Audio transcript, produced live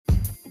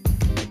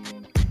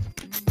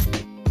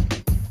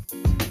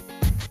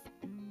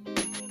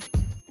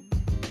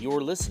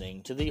You're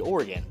listening to the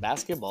Oregon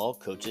Basketball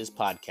Coaches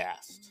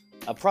Podcast,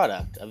 a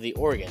product of the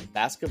Oregon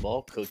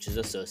Basketball Coaches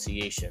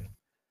Association.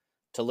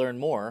 To learn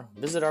more,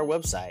 visit our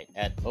website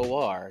at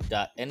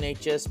or.nhsbca.org.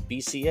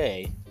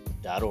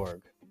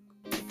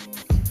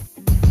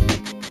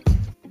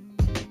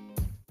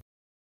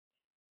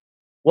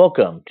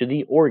 Welcome to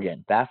the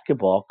Oregon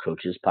Basketball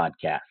Coaches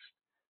Podcast.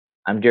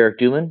 I'm Derek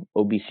Duman,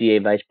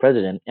 OBCA Vice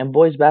President and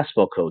Boys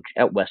Basketball Coach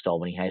at West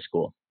Albany High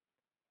School.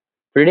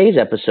 For today's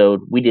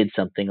episode, we did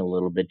something a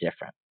little bit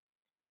different.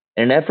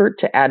 In an effort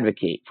to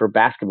advocate for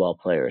basketball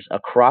players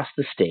across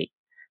the state,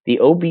 the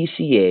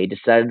OBCA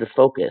decided to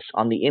focus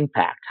on the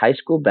impact high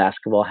school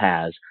basketball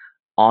has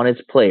on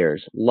its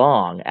players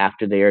long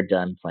after they are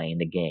done playing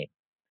the game.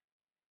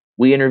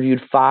 We interviewed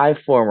 5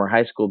 former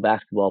high school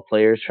basketball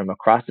players from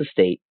across the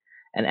state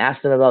and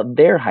asked them about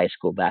their high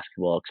school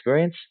basketball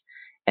experience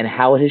and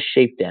how it has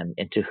shaped them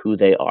into who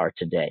they are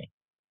today.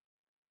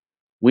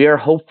 We are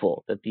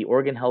hopeful that the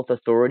Oregon Health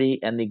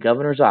Authority and the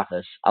Governor's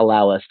Office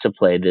allow us to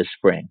play this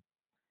spring.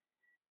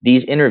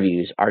 These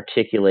interviews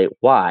articulate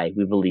why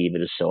we believe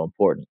it is so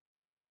important.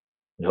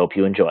 We hope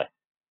you enjoy.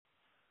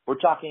 We're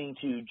talking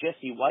to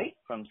Jesse White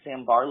from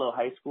Sam Barlow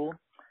High School.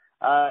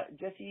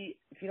 Jesse,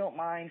 if you don't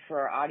mind, for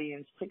our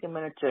audience, take a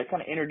minute to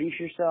kind of introduce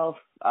yourself,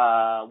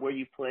 where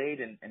you played,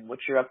 and what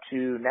you're up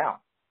to now.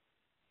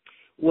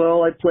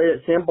 Well, I played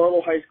at Sam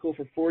Barlow High School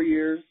for 4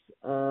 years.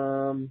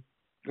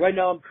 Right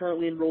now I'm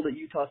currently enrolled at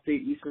Utah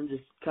State Eastern,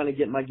 just kind of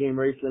getting my game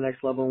ready for the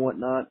next level and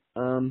whatnot,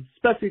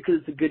 especially because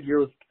it's a good year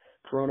with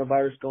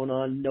coronavirus going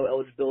on. No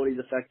eligibility is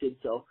affected,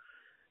 so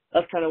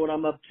that's kind of what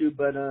I'm up to.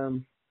 But,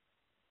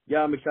 yeah,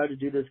 I'm excited to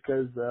do this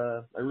because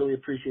I really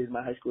appreciated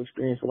my high school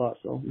experience a lot,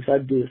 so I'm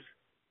excited to do this.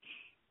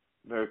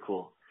 Very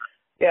cool.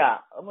 Yeah,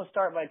 I'm going to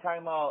start by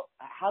talking about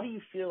how do you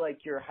feel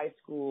like your high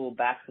school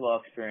basketball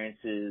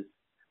experiences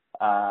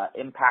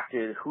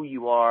impacted who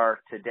you are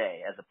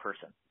today as a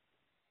person?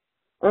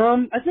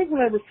 I think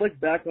when I reflect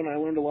back on it, I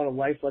learned a lot of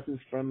life lessons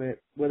from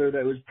it, whether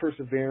that was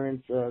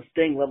perseverance,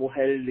 staying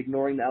level-headed,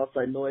 ignoring the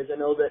outside noise. I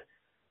know that,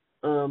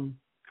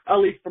 at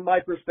least from my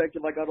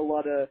perspective, I got a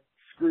lot of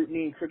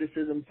scrutiny and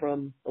criticism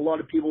from a lot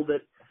of people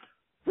that,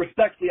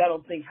 respectfully, I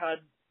don't think had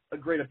a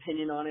great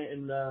opinion on it,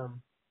 and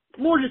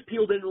more just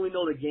people didn't really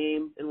know the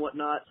game and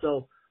whatnot.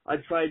 So I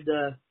tried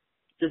to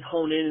just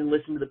hone in and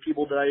listen to the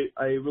people that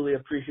I really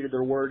appreciated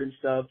their word and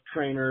stuff,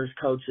 trainers,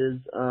 coaches.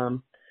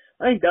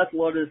 I think that's a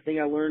lot of the thing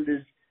I learned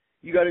is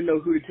you got to know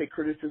who to take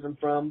criticism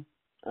from.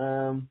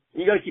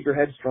 You got to keep your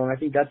head strong. I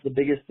think that's the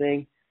biggest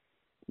thing.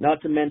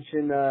 Not to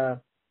mention,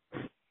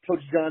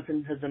 Coach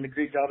Johnson has done a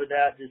great job of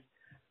that. Just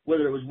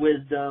whether it was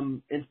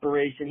wisdom,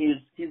 inspiration,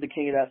 he's the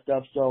king of that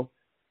stuff. So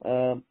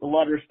a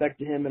lot of respect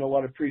to him and a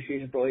lot of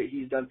appreciation for what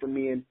he's done for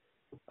me and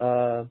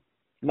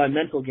my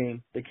mental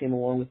game that came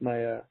along with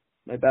my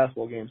my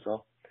basketball game.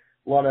 So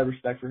a lot of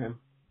respect for him.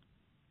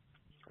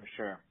 For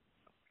sure.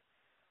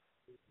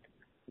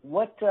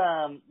 What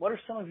are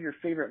some of your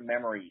favorite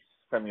memories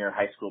from your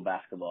high school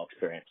basketball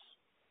experience?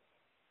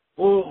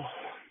 Oh,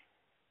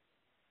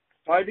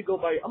 if I had to go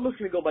by, I'm just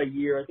going to go by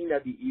year. I think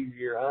that'd be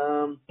easier.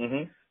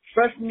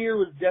 Freshman year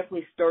was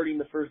definitely starting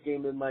the first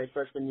game of my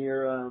freshman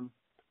year.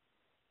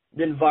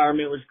 The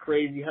environment was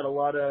crazy. Had a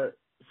lot of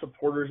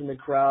supporters in the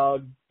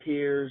crowd,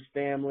 peers,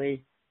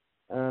 family.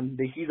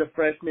 The He's a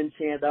Freshman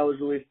chant, that was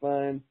really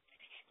fun.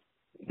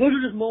 Those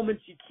are just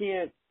moments you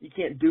can't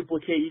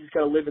duplicate. You just got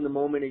to live in the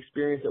moment,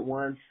 experience it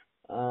once.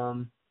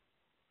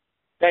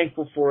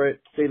 Thankful for it,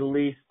 to say the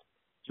least.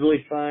 It's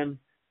really fun.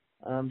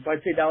 So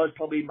I'd say that was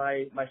probably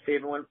my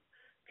favorite one.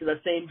 Because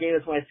that same game,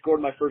 that's when I scored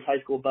my first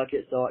high school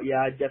bucket. So,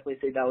 yeah, I'd definitely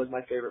say that was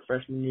my favorite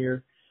freshman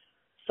year.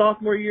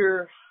 Sophomore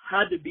year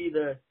had to be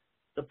the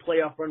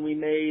playoff run we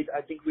made.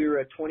 I think we were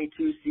a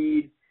 22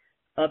 seed,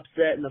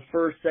 upset in the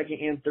first, second,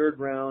 and third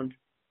round.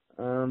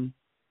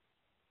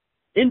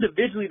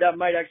 Individually, that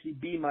might actually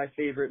be my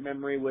favorite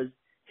memory, was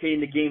hitting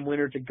the game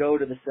winner to go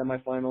to the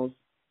semifinals.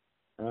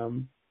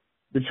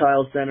 The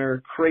Child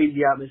Center,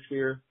 crazy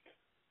atmosphere.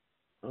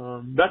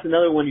 That's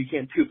another one you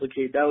can't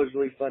duplicate. That was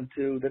really fun,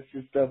 too. That's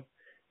just stuff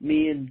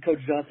me and Coach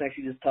Johnson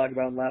actually just talk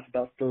about and laugh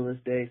about still to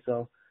this day.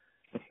 So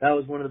that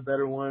was one of the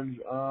better ones.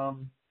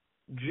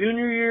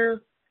 Junior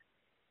year,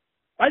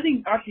 I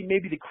think actually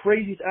maybe the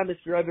craziest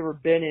atmosphere I've ever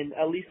been in,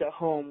 at least at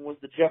home, was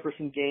the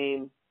Jefferson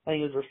game. I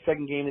think it was our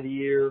second game of the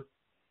year.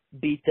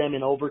 Beat them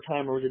in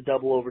overtime, or was it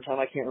double overtime?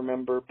 I can't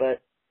remember,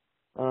 but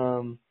I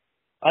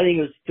think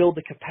it was filled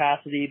to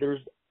capacity.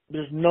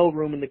 There's no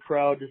room in the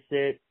crowd to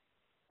sit.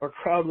 Our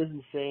crowd was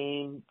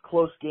insane.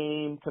 Close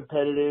game,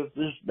 competitive.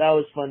 That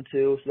was fun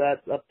too. So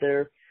that's up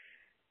there.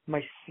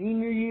 My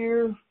senior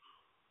year,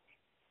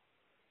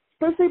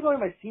 I'd say probably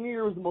my senior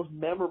year was the most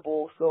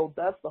memorable. So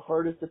that's the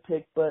hardest to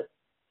pick. But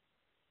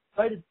if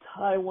I had to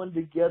tie one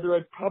together,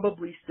 I'd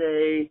probably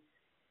say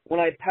when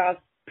I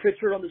passed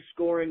Pritchard on the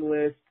scoring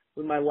list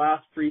with my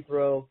last free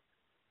throw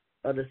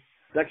of the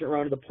second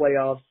round of the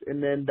playoffs,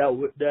 and then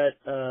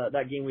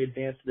that game we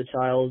advanced to the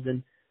Childs.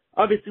 And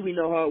obviously we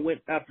know how it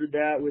went after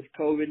that with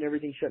COVID and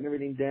everything, shutting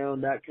everything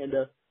down, that kind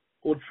of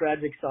old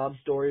tragic sob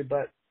story.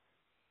 But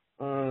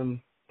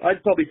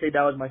I'd probably say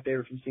that was my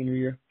favorite from senior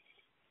year.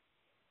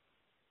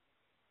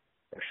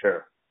 For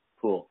sure.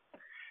 Cool.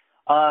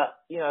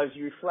 As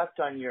you reflect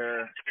on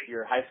your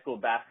high school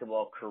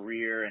basketball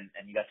career and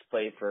you got to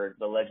play for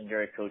the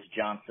legendary Coach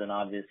Johnson,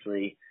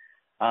 obviously,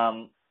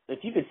 if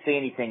you could say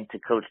anything to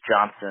Coach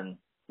Johnson,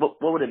 what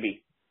would it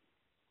be?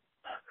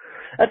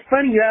 That's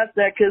funny you asked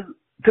that because,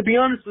 to be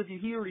honest with you,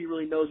 he already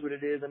really knows what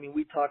it is. I mean,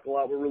 we talk a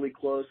lot. We're really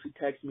close. He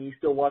texts me. He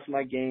still watches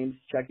my games,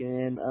 checking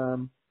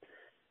in.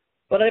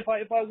 But if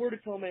I were to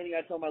tell him anything,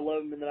 I'd tell him I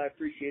love him and that I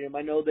appreciate him.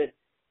 I know that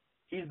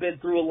he's been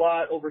through a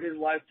lot over his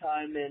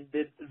lifetime, and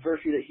the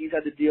adversity that he's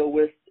had to deal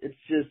with,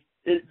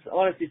 it's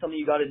honestly something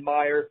you got to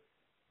admire.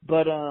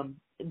 But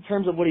in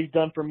terms of what he's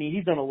done for me,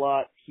 he's done a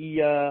lot. He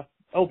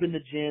opened the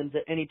gyms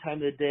at any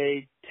time of the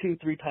day,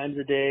 2-3 times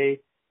a day.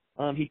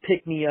 He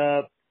picked me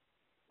up,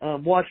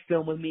 watched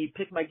film with me,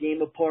 picked my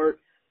game apart,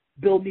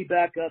 build me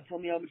back up, tell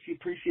me how much he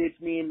appreciates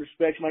me and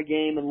respects my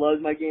game and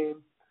loves my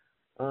game.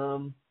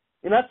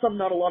 And that's something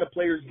not a lot of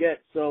players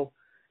get. So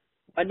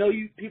I know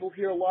people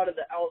hear a lot of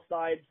the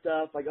outside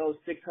stuff, like,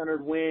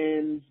 600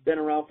 wins, been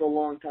around for a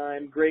long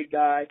time, great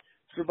guy,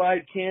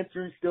 survived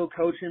cancer and still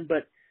coaching,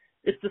 but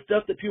it's the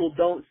stuff that people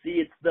don't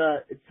see.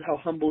 It's how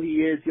humble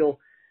he is.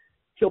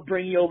 He'll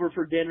bring you over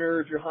for dinner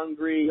if you're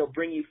hungry. He'll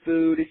bring you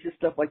food. It's just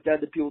stuff like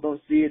that people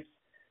don't see.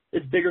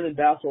 It's bigger than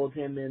basketball with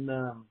him, and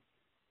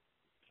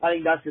I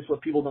think that's just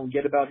what people don't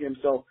get about him.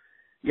 So,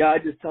 yeah, I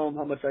just tell him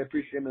how much I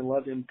appreciate him and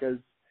love him because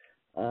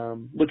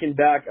looking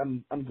back,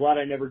 I'm glad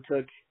I never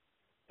took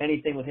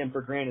anything with him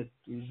for granted.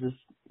 He's just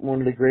one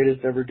of the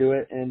greatest to ever do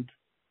it, and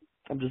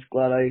I'm just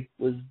glad I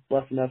was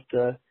blessed enough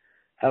to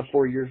have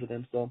 4 years with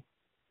him. So,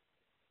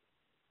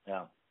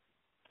 yeah.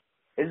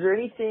 Is there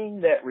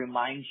anything that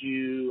reminds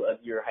you of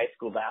your high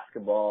school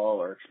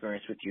basketball or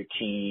experience with your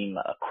team?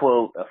 A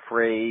quote, a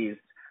phrase,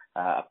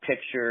 a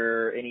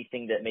picture,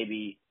 anything that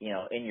maybe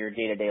in your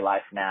day-to-day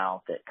life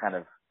now that kind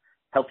of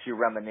helps you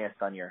reminisce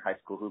on your high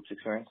school hoops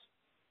experience?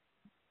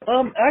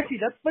 Actually,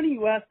 that's funny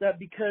you asked that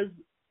because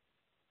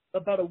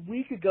about a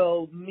week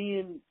ago, me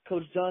and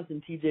Coach Johnson,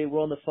 TJ,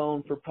 were on the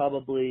phone for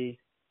probably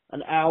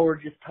an hour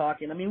just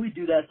talking. I mean, we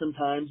do that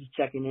sometimes, just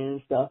checking in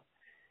and stuff.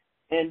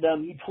 And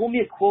he told me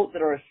a quote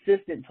that our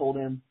assistant told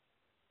him.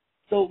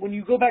 So when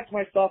you go back to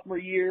my sophomore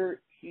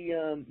year, he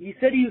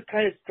said he was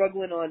kind of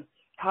struggling on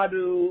how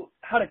to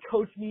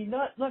coach me,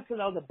 not because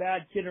I was a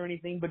bad kid or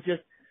anything, but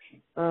just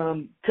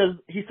because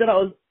he said I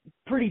was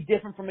pretty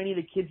different from any of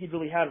the kids he'd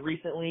really had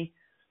recently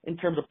in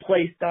terms of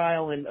play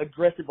style and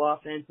aggressive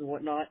offense and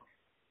whatnot.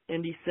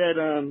 And he said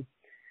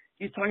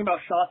he was talking about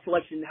shot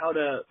selection, how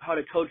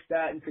to coach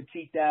that and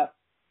critique that.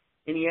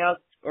 And he asked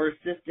our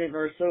assistant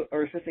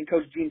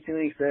coach Gene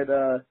Sealing said,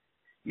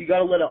 you got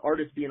to let an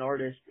artist be an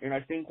artist. And I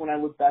think when I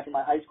look back at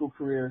my high school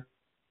career,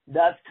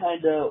 that's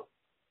kind of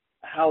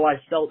how I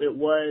felt it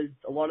was.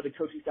 A lot of the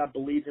coaching staff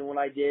believed in what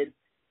I did,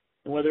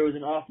 and whether it was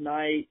an off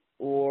night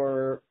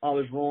or I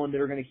was rolling, they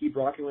were going to keep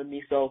rocking with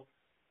me. So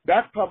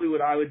that's probably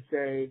what I would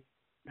say.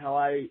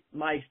 My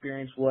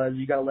experience was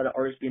you got to let an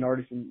artist be an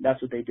artist, and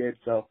that's what they did.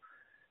 So,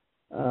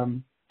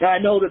 I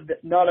know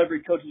that not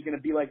every coach is going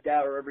to be like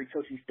that, or every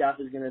coaching staff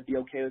is going to be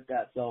okay with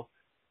that. So,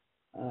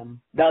 that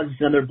was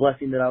just another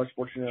blessing that I was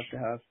fortunate enough to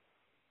have.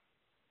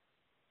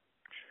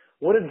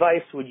 What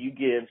advice would you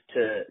give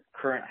to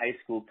current high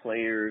school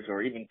players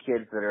or even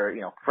kids that are,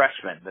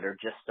 freshmen that are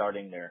just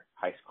starting their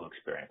high school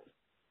experience?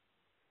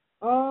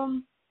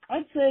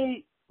 I'd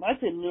say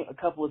a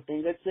couple of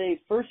things. I'd say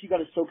first you got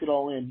to soak it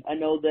all in. I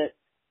know that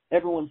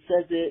everyone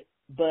says it,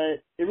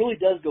 but it really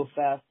does go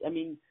fast. I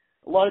mean,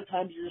 a lot of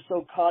times you're just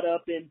so caught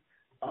up in,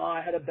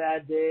 I had a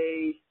bad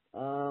day.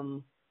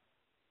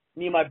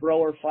 Me and my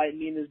bro are fighting.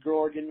 Me and this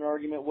girl are getting an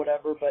argument,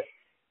 whatever. But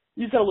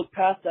you just got to look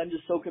past that and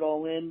just soak it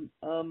all in.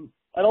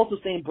 I'd also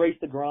say embrace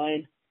the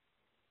grind.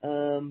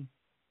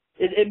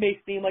 It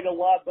may seem like a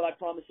lot, but I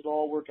promise it'll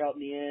all work out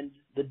in the end.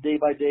 The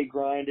day-by-day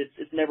grind,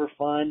 it's never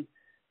fun.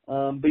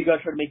 But you got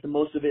to try to make the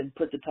most of it and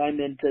put the time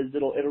in because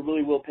it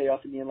really will pay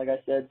off in the end, like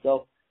I said.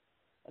 So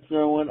that's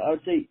another one. I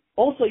would say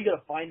also you got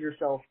to find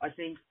yourself. I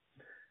think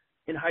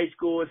in high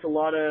school it's a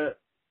lot of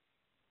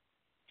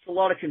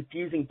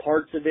confusing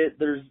parts of it.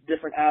 There's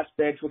different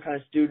aspects. What kind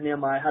of student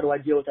am I? How do I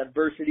deal with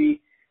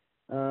adversity?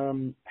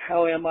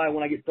 How am I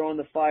when I get thrown in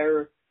the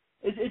fire?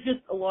 It's just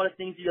a lot of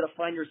things. You got to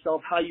find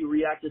yourself, how you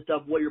react to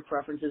stuff, what your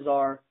preferences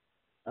are.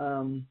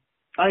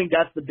 I think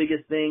that's the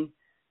biggest thing.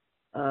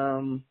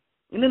 And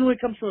then when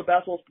it comes from a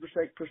basketball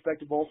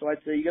perspective also,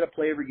 I'd say you got to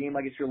play every game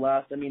like it's your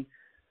last. I mean,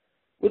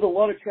 with a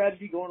lot of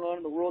tragedy going on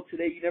in the world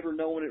today, you never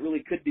know when it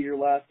really could be your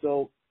last.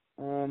 So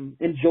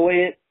enjoy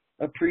it,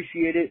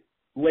 appreciate it,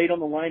 lay it on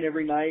the line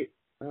every night.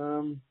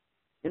 And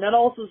that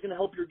also is going to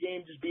help your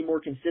game just be more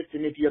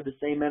consistent if you have the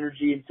same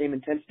energy and same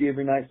intensity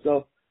every night.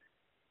 So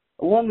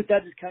along with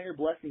that, just count your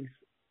blessings.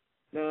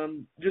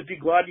 Just be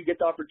glad you get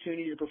the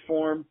opportunity to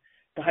perform at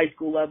the high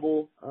school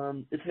level.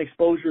 It's an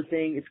exposure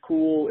thing. It's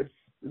cool. It's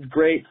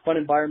great. It's a fun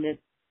environment.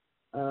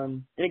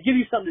 And it gives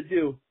you something to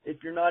do.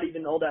 If you're not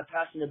even all that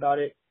passionate about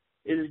it,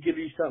 it just gives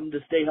you something to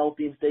stay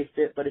healthy and stay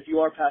fit. But if you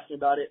are passionate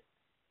about it,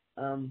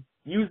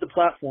 use the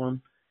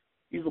platform.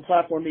 Use the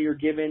platform that you're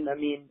given. I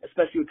mean,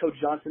 especially with Coach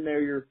Johnson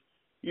there,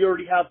 you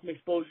already have some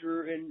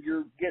exposure and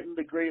you're getting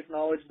the greatest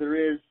knowledge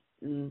there is,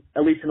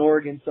 at least in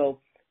Oregon. So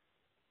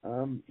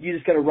you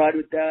just got to ride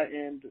with that.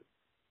 And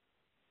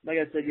like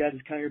I said,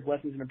 just count your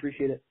blessings and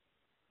appreciate it.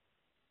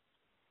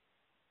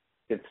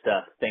 Good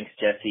stuff. Thanks,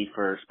 Jesse,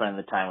 for spending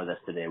the time with us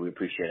today. We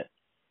appreciate it.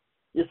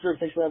 Yes, sir.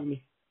 Thanks for having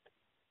me.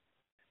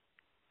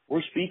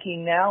 We're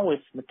speaking now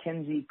with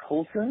Mackenzie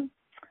Colson.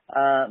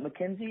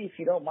 Mackenzie, if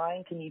you don't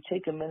mind, can you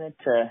take a minute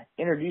to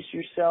introduce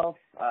yourself,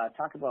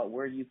 talk about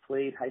where you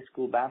played high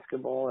school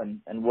basketball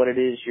and what it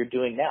is you're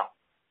doing now?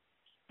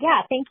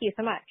 Yeah, thank you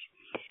so much.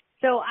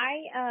 So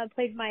I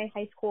played my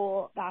high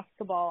school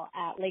basketball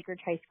at Lake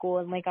Ridge High School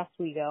in Lake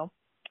Oswego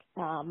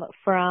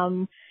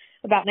from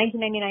about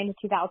 1999 to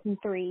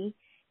 2003.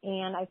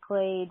 And I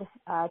played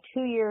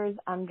 2 years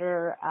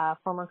under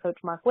former coach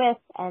Mark With,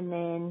 and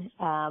then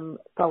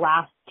the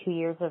last 2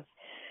 years of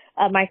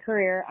my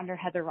career under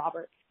Heather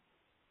Roberts.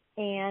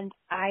 And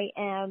I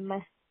am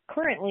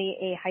currently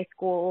a high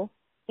school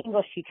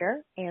English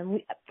teacher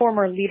and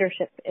former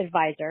leadership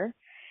advisor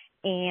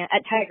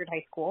at Tigard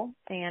High School.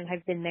 And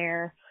I've been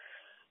there,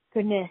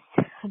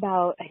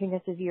 about, I think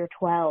this is year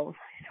 12,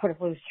 sort of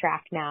lose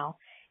track now.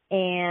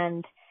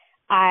 And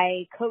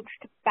I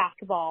coached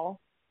basketball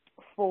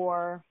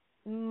for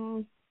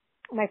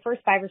my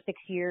first 5 or 6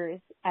 years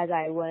as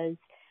I was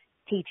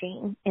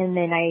teaching. And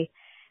then I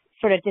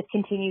sort of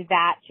discontinued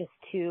that just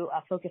to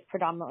focus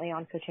predominantly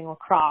on coaching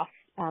lacrosse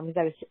because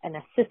I was an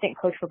assistant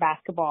coach for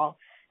basketball,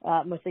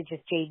 mostly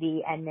just JV,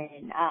 and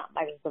then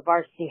I was the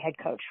varsity head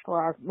coach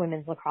for our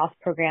women's lacrosse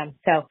program.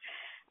 So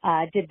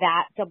did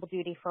that double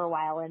duty for a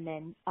while, and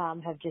then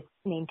have just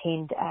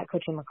maintained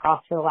coaching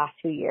lacrosse for the last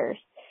 2 years.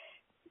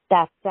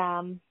 That's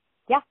kind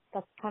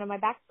of my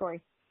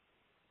backstory.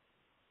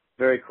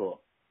 Very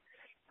cool.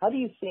 How do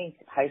you think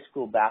high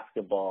school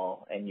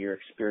basketball and your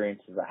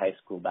experience as a high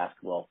school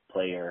basketball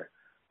player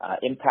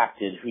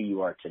impacted who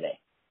you are today?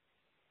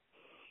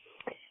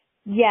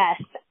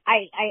 Yes,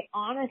 I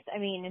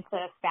mean, it's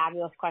a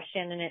fabulous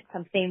question, and it's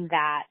something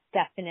that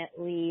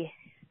definitely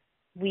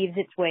weaves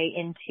its way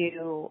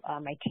into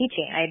my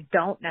teaching. I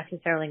don't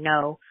necessarily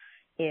know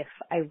if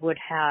I would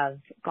have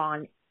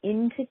gone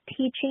into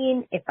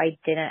teaching if I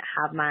didn't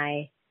have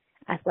my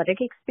athletic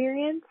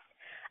experience.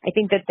 I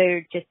think that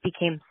they just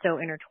became so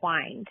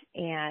intertwined.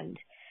 And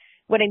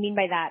what I mean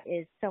by that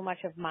is so much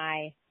of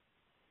my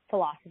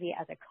philosophy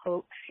as a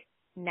coach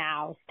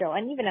now still,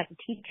 and even as a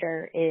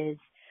teacher, is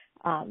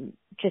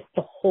just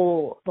the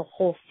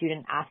whole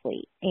student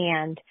athlete.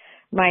 And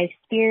my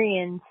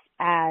experience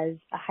as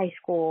a high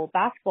school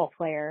basketball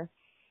player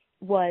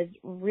was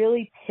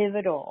really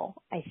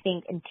pivotal, I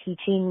think, in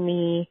teaching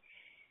me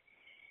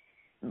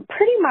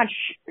pretty much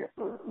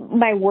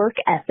my work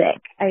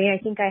ethic. I mean,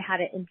 I think I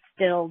had it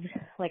instilled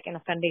like in a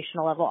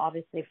foundational level,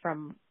 obviously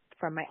from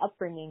my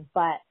upbringing,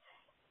 but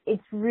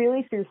it's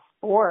really through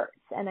sports.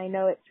 And I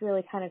know it's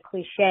really kind of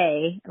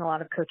cliche and a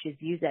lot of coaches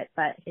use it,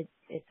 but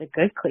it's a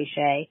good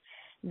cliche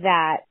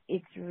that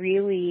it's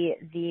really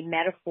the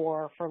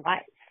metaphor for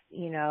life,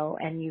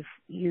 and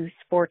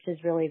sports is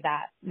really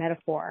that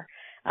metaphor.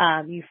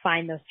 You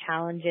find those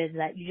challenges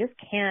that you just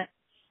can't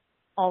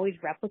always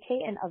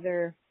replicate in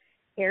other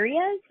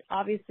areas.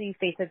 Obviously, you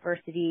face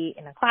adversity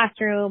in a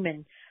classroom,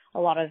 and a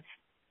lot of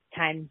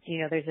times,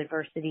 there's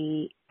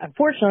adversity,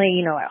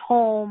 unfortunately, at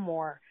home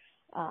or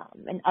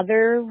in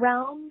other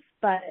realms.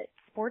 But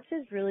sports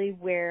is really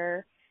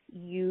where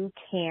you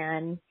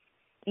can,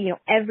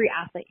 every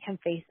athlete can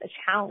face a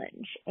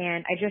challenge.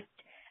 And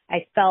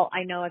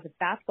I know as a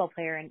basketball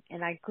player,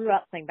 and I grew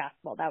up playing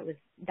basketball. That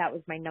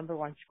was my number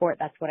one sport.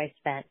 That's what I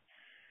spent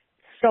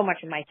so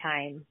much of my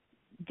time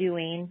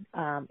doing.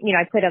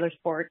 I played other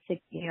sports.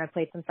 I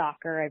played some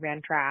soccer. I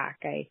ran track.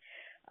 I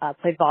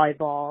played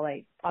volleyball.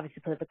 I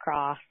obviously played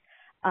lacrosse.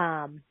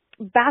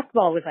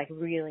 Basketball was like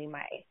really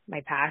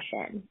my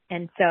passion.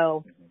 And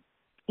so,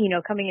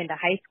 coming into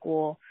high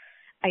school,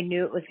 I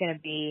knew it was going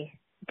to be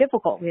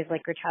difficult because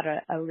Lake Ridge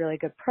had a really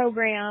good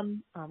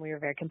program. We were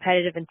very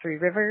competitive in Three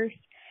Rivers.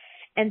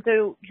 And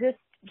so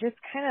just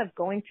kind of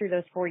going through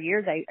those 4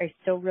 years, I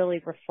still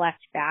really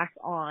reflect back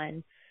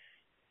on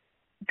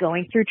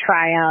going through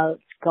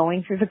tryouts,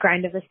 going through the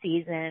grind of the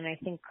season. I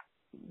think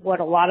what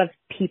a lot of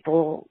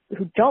people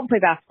who don't play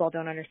basketball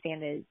don't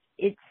understand is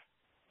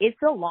it's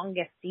the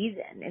longest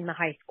season in the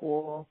high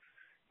school,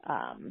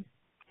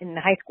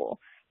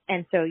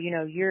 And so,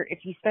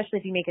 especially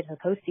if you make it to the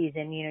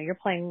postseason, you're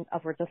playing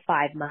upwards of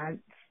 5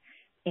 months,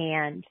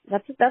 and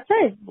that's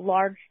a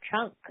large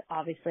chunk,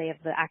 obviously, of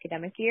the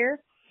academic year.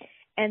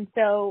 And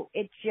so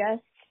it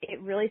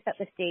really set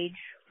the stage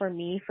for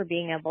me for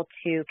being able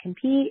to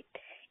compete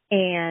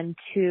and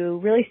to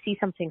really see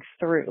something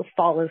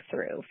follow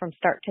through from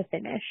start to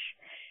finish.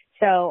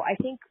 So I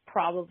think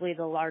probably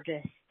the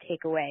largest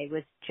takeaway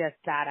was just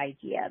that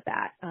idea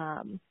that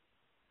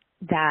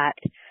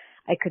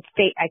I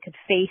could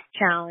face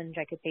challenge,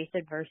 I could face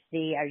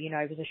adversity. I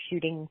was a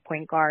shooting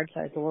point guard,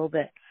 so I was a little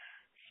bit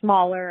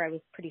smaller. I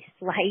was pretty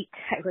slight.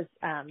 I was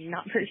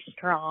not very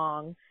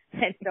strong.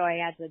 And so I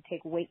had to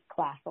take weight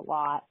class a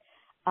lot.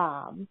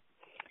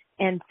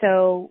 And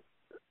so,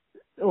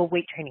 well,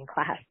 weight training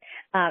class.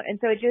 And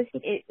so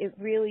it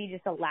really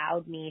just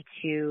allowed me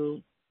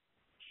to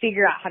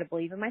figure out how to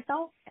believe in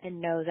myself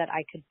and know that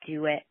I could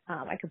do it.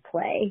 I could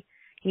play,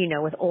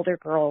 with older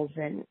girls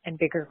and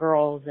bigger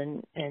girls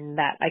and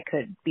that I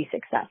could be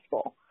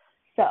successful.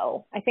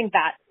 So I think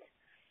that's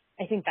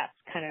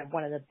kind of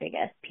one of the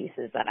biggest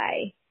pieces that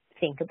I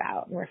think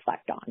about and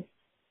reflect on.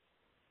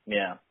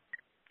 Yeah.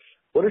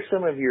 What are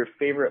some of your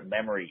favorite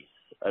memories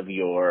of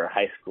your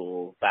high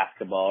school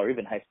basketball or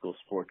even high school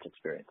sports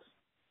experience?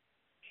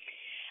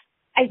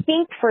 I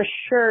think for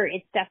sure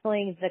it's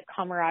definitely the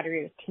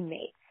camaraderie with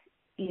teammates.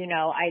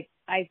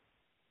 I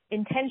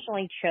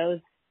intentionally chose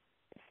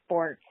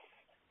sports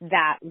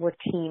that were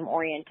team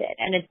oriented,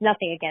 and it's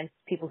nothing against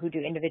people who do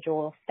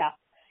individual stuff.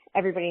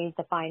 Everybody needs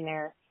to find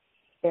their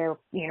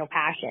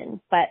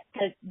passion, but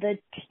the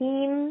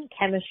team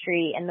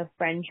chemistry and the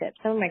friendship,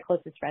 some of my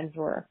closest friends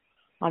were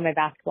on my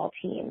basketball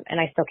team, and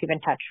I still keep in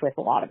touch with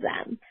a lot of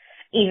them,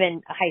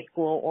 even high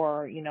school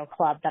or,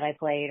 club that I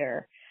played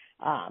or,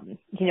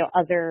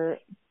 other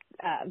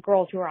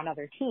girls who are on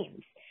other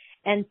teams.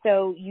 And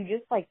so you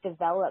just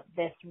develop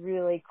this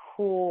really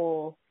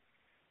cool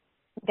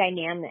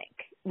dynamic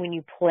when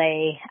you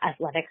play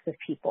athletics with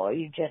people.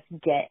 You just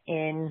get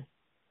in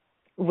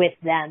with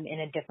them in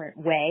a different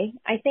way,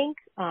 I think,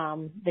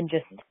 than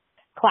just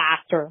class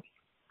or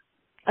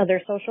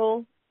other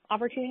social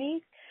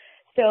opportunities.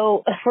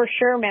 So for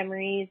sure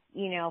memories,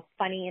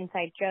 funny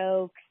inside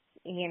jokes,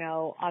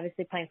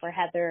 obviously playing for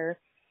Heather,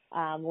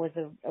 was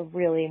a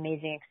really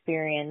amazing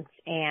experience.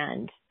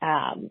 And,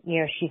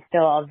 she's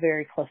still a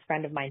very close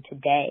friend of mine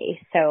today.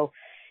 So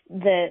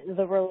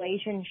the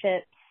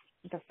relationships,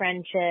 the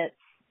friendships,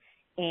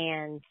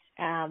 and,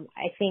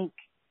 I think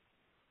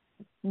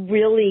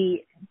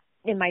really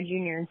in my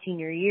junior and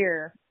senior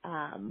year,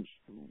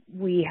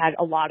 we had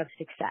a lot of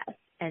success.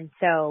 And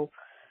so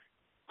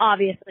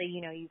obviously,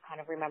 you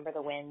kind of remember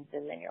the wins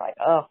and then you're like,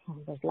 oh,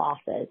 those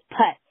losses.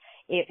 But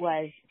it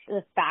was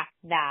the fact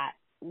that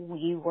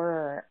we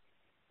were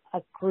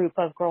a group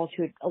of girls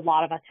who a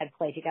lot of us had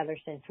played together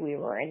since we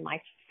were in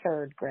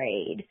third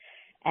grade.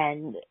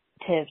 And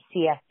to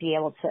see us be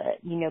able to,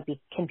 be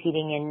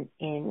competing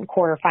in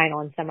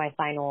quarterfinal and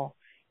semifinal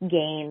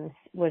games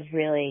was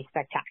really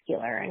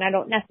spectacular. And I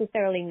don't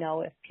necessarily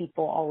know if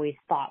people always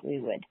thought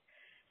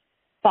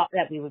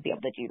that we would be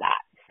able to do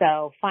that.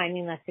 So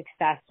finding the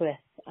success with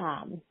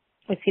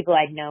people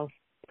I'd known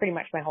pretty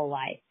much my whole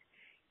life.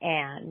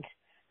 And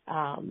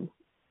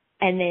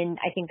then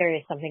I think there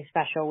is something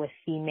special with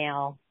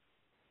female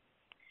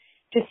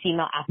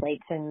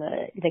athletes and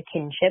the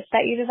kinship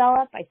that you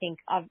develop. I think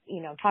I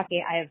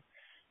have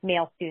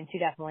male students who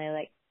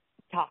definitely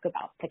talk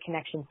about the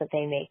connections that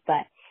they make,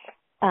 but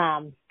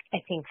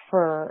I think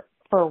for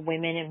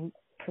women in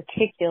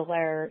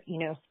particular,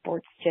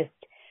 sports just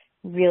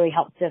really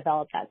helps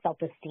develop that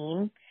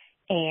self-esteem,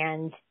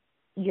 and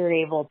you're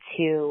able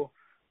to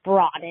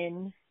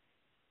broaden,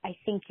 I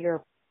think,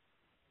 your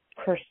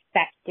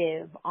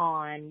perspective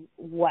on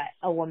what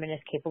a woman is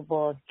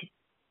capable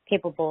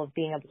of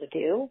being able to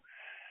do.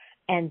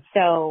 And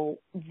so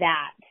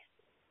that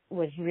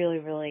was really,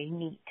 really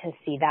neat to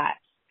see that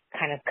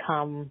kind of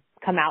come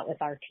out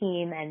with our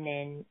team, and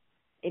then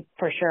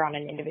for sure on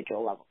an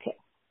individual level too.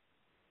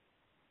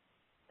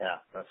 Yeah,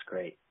 that's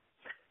great.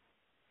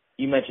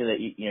 You mentioned that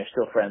you're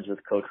still friends with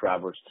Coach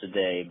Roberts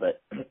today,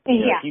 but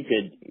if you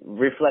could,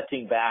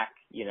 reflecting back,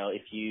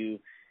 if you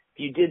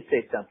did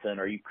say something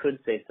or you could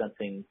say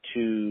something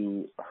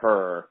to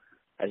her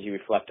as you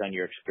reflect on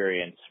your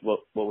experience,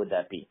 what would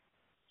that be?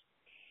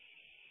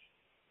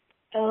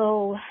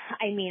 Oh,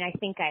 I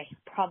think I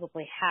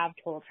probably have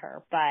told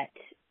her, but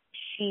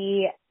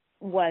she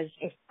was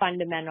a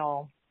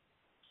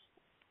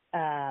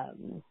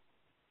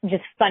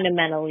just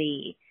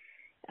fundamentally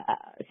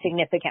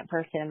significant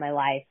person in my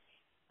life.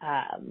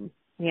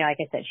 Like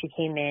I said, she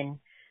came in,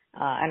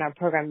 and our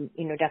program,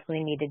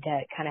 definitely needed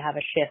to kind of have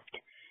a shift.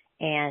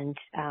 And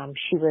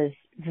she was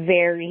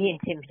very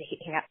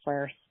intimidating at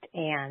first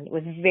and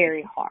was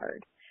very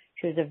hard.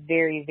 She was a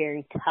very,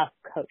 very tough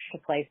coach to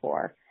play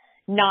for.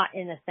 Not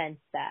in the sense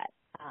that,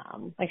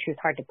 she was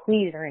hard to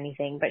please or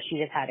anything, but she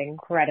just had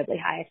incredibly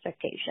high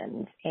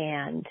expectations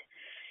and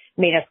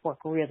made us work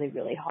really,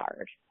 really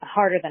hard.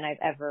 Harder than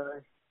I've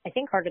ever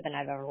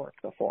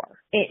worked before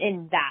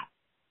in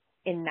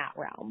that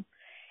realm.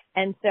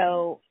 And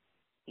so,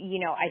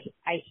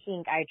 I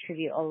think I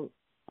attribute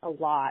a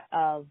lot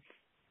of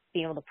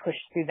being able to push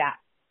through that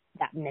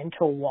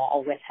mental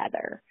wall with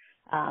Heather.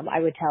 I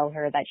would tell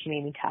her that she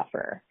made me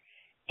tougher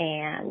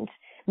and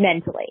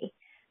mentally.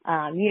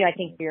 I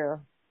think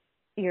your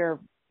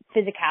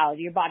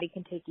physicality, your body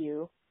can take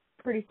you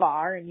pretty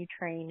far and you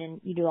train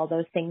and you do all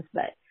those things,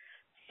 but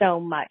so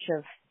much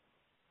of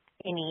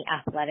any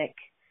athletic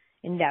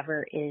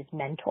endeavor is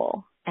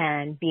mental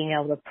and being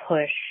able to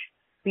push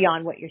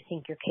beyond what you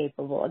think you're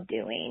capable of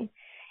doing.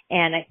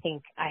 And I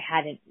think I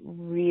hadn't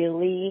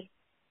really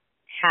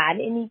had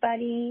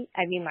anybody.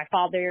 My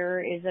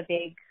father is a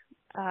big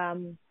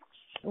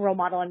role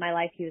model in my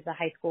life. He was a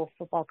high school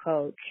football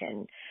coach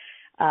and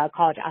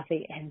college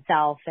athlete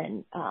himself,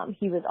 and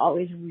he was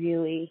always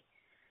really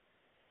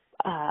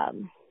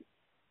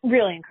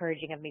really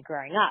encouraging of me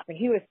growing up. And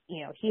he was,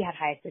 he had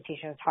high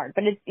expectations. It was hard,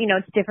 but it's,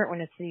 it's different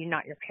when it's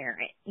not your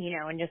parent,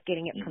 and just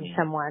getting it from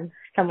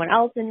someone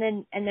else. And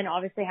then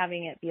obviously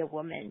having it be a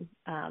woman.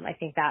 I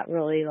think that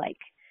really like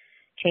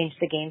changed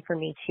the game for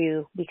me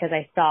too, because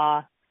I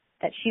saw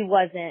that she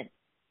wasn't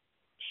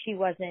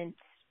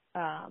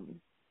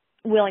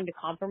willing to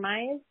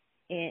compromise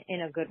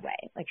in a good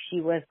way. Like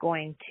she was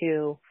going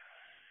to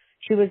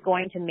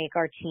make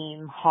our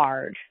team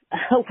hard,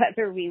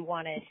 whether we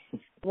wanted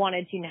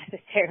to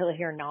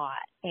necessarily or not.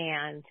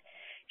 And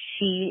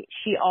she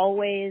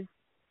always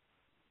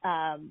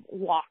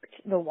walked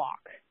the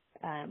walk.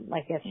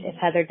 Like if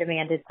Heather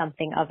demanded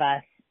something of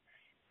us,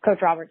 Coach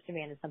Roberts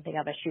demanded something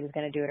of us, she was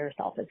going to do it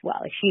herself as well.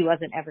 Like she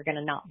wasn't ever going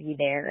to not be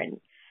there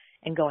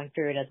and going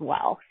through it as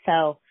well.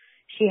 So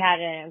she has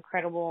an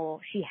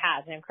incredible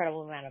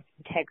amount of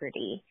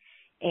integrity,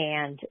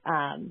 and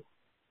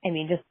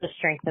just the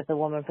strength that the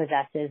woman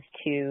possesses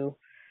to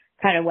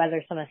kind of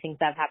weather some of the things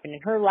that have happened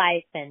in her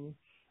life and,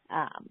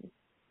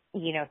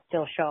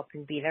 still show up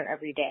and be there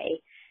every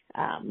day,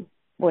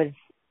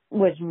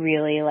 was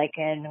really like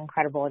an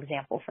incredible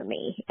example for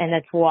me. And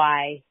that's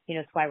why,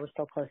 it's why we're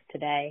so close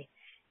today.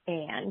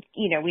 And,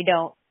 we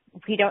don't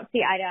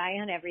see eye to eye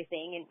on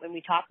everything. And when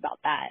we talk about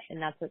that,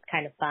 and that's what's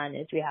kind of fun,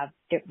 is we have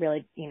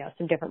really,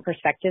 some different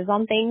perspectives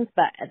on things,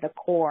 but at the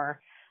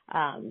core,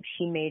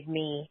 she made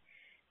me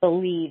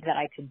believe that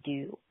I could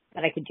do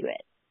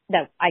it,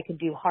 that I could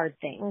do hard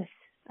things.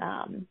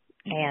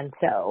 And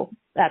so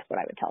that's what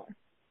I would tell her.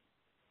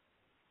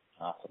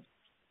 Awesome.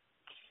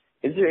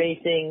 Is there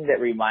anything that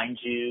reminds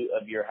you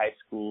of your high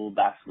school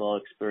basketball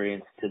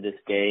experience to this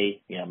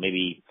day?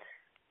 Maybe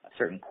a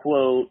certain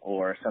quote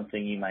or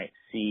something you might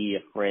see,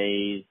 a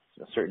phrase,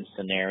 a certain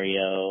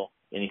scenario,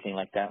 anything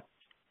like that?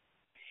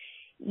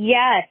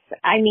 Yes.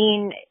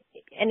 And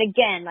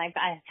again,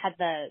 I've had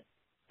the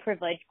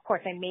privilege, of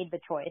course I made the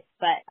choice,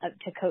 but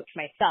to coach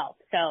myself.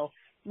 So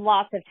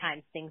lots of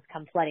times things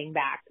come flooding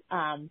back.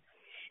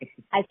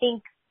 I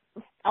think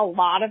a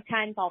lot of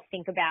times I'll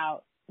think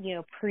about,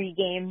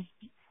 pre-game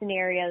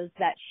scenarios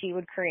that she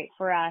would create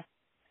for us,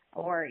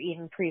 or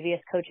even previous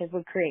coaches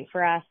would create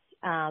for us.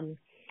 And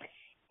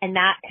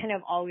that kind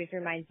of always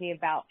reminds me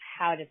about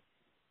I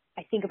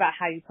think about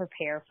how you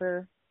prepare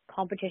for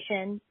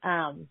competition.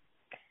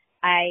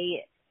 My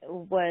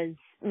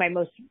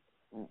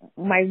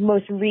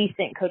most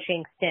recent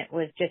coaching stint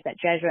was just at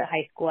Jesuit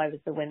High School. I was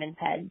the women's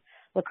head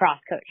lacrosse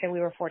coach, and we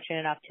were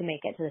fortunate enough to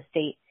make it to the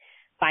state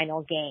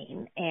final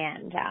game,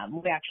 and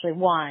we actually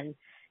won,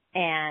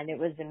 and it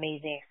was an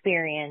amazing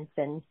experience.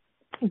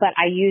 But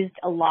I used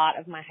a lot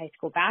of my high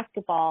school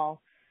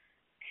basketball,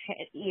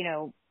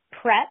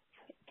 prep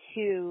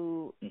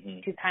to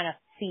kind of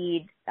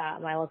feed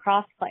my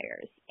lacrosse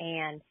players,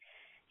 and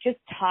just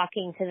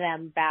talking to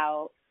them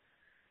about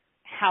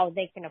how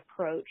they can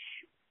approach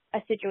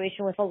a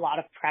situation with a lot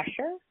of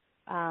pressure.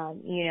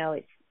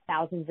 It's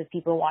thousands of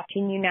people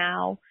watching you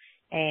now,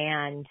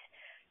 and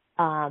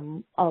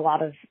a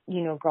lot of,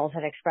 girls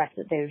have expressed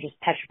that they're just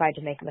petrified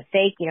to make a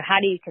mistake. How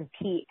do you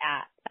compete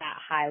at that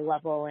high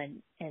level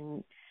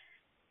and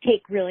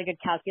take really good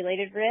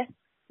calculated risks?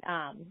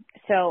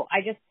 So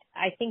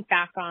I think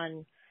back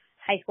on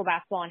high school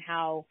basketball and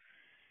how,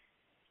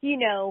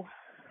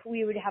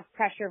 we would have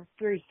pressure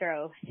free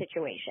throw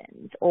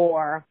situations,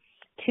 or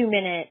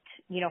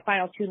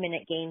final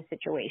 2-minute game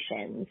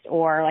situations,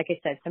 or like I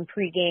said, some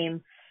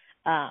pregame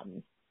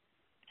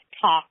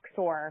talks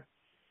or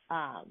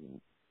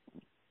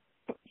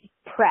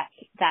prep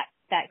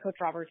that Coach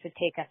Roberts would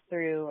take us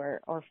through,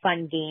 or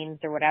fun games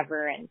or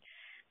whatever. And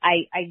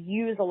I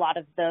use a lot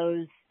of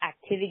those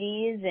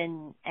activities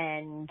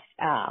and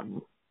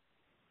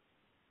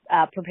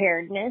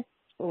preparedness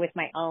with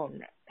my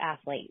own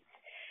athletes.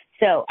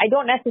 So I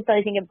don't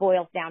necessarily think it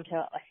boils down to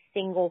a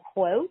single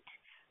quote.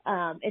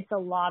 It's a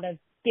lot of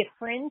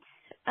different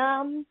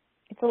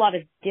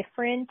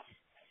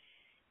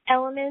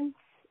elements.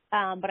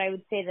 But I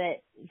would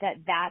say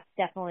that's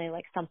definitely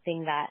like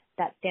something that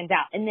stands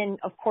out. And then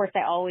of course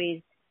I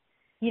always,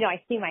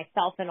 I see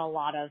myself in a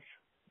lot of,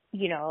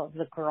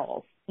 the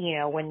girls,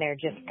 when they're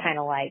just kind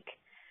of like,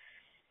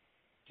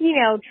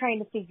 trying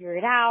to figure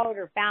it out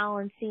or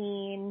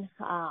balancing,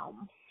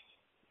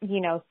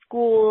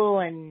 school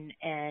and,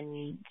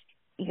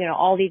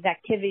 all these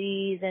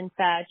activities and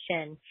such,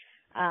 and,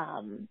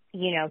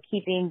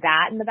 keeping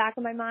that in the back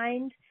of my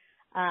mind.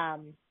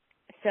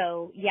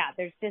 So yeah,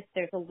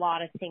 there's a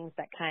lot of things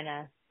that kind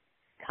of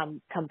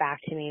come back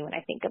to me when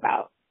I think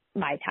about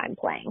my time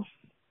playing.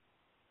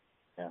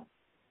 Yeah.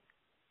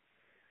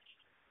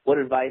 What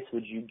advice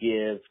would you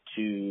give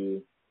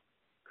to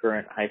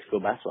current high school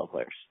basketball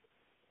players?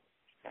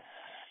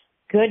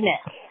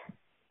 Goodness.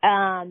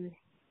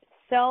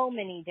 So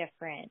many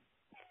different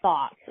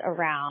thoughts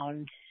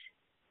around,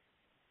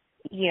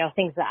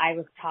 things that I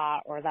was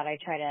taught or that I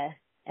try to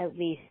at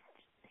least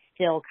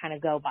still kind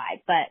of go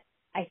by. But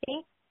I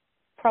think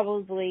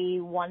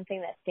probably one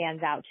thing that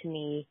stands out to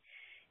me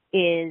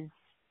is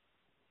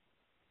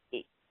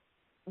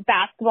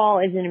basketball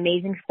is an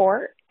amazing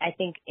sport. I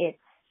think it's,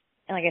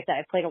 and like I said,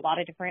 I've played a lot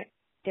of different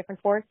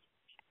sports.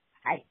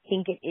 I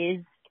think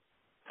it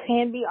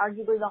can be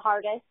arguably the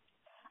hardest,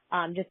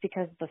 just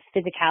because of the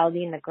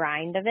physicality and the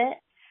grind of it.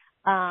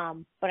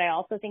 But I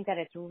also think that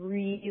it's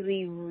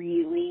really,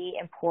 really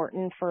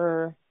important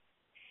for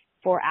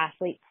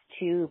athletes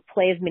to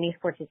play as many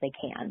sports as they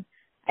can.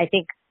 I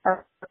think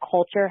our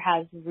culture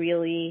has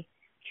really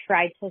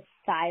tried to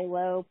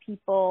silo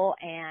people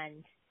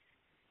and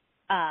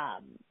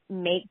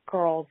make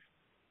girls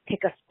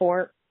pick a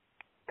sport,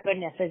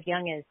 goodness, as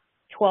young as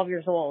 12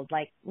 years old.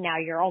 Like, now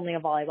you're only a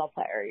volleyball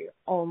player, you're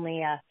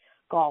only a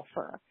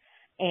golfer.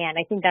 And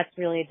I think that's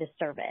really a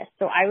disservice.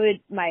 So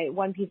my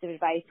one piece of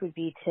advice would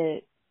be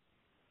to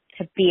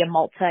be a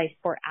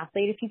multi-sport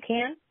athlete if you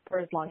can, for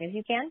as long as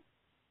you can.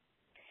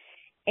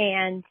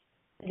 And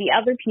the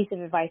other piece of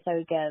advice I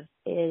would give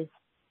is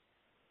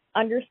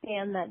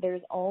understand that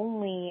there's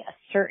only a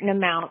certain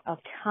amount of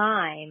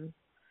time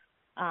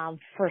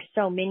for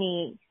so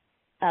many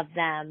of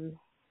them,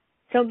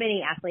 so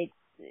many athletes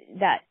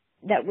that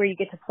where you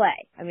get to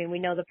play. I mean, we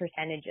know the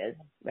percentages.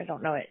 I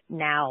don't know it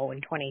now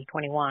in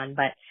 2021,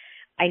 but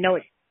I know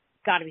it's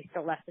got to be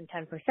still less than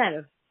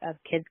 10% of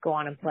kids go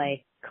on and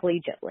play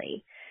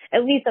collegiately,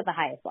 at least at the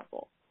highest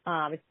level.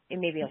 It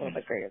may be a little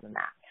bit greater than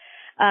that.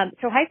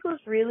 So high school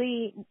is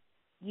really,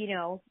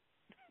 a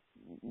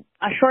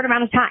short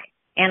amount of time.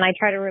 And I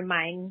try to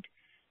remind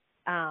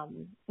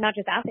not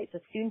just athletes,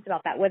 but students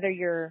about that, whether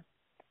you're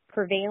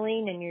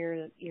prevailing and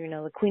you're,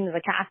 the queen of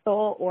the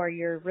castle, or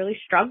you're really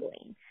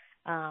struggling,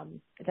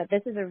 that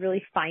this is a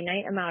really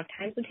finite amount of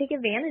time. So take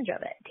advantage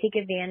of it. Take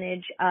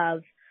advantage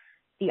of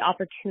the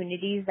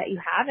opportunities that you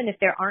have. And if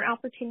there aren't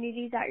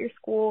opportunities at your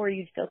school, or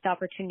you feel the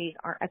opportunities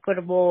aren't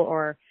equitable,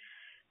 or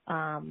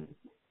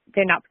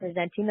they're not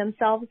presenting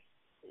themselves,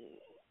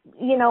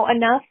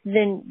 enough,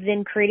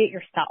 then create it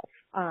yourself.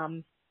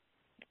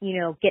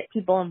 Get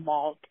people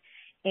involved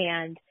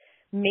and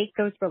make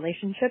those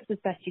relationships as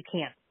best you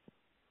can.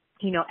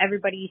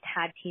 Everybody's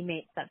had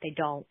teammates that they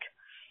don't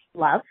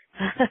love,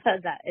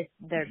 that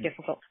they're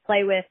difficult to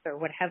play with or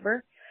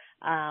whatever.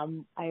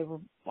 I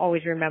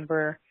always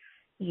remember,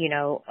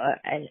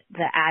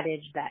 the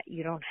adage that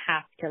you don't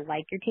have to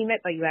like your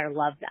teammate, but you gotta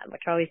love them,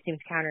 which always seems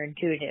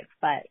counterintuitive.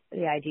 But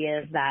the idea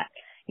is that,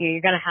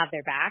 you're going to have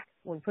their back.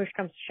 When push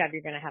comes to shove,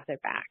 you're going to have their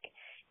back.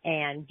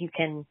 And you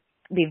can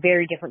be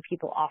very different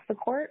people off the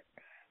court,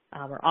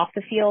 or off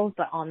the field,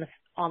 but on the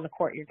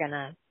court, you're going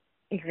to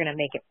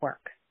make it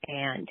work,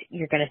 and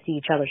you're going to see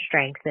each other's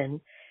strengths, and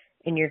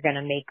you're going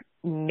to make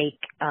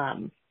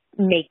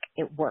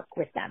it work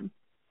with them.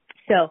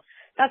 So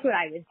that's what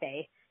I would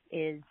say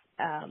is,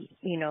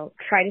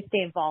 try to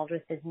stay involved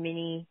with as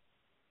many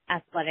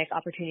athletic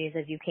opportunities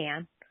as you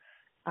can.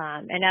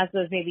 And as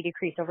those maybe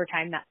decrease over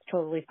time, that's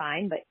totally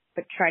fine, but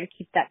try to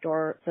keep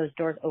those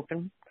doors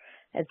open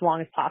as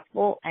long as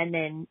possible. And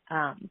then,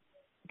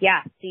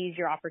 seize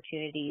your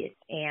opportunities,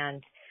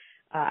 and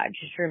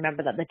just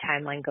remember that the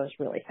timeline goes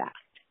really fast.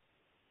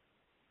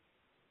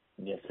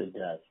 Yes, it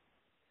does.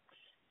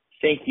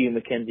 Thank you,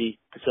 Mackenzie,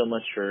 so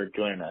much for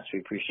joining us. We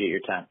appreciate your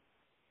time.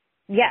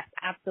 Yes,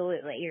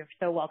 absolutely. You're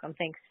so welcome.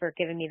 Thanks for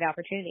giving me the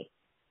opportunity.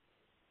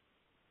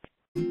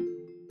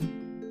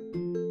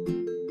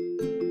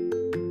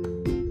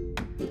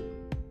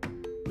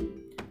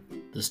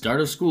 The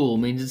start of school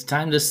means it's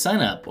time to sign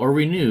up or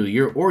renew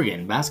your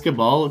Oregon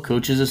Basketball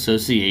Coaches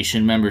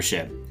Association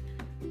membership.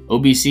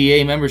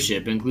 OBCA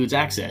membership includes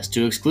access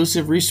to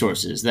exclusive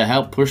resources that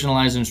help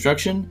personalize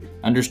instruction,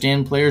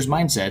 understand players'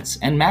 mindsets,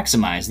 and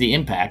maximize the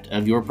impact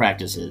of your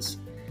practices.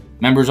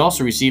 Members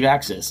also receive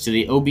access to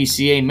the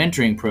OBCA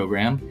mentoring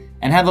program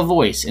and have a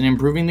voice in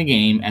improving the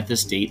game at the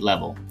state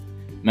level.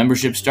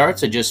 Membership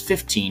starts at just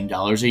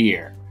 $15 a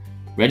year.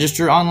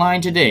 Register online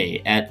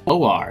today at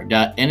or.nhsbca.org.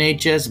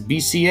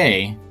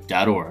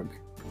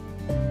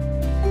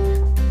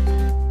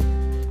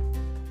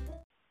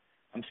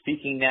 I'm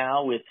speaking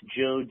now with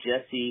Joe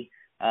Jesse.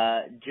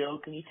 Joe,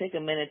 can you take a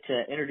minute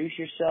to introduce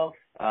yourself,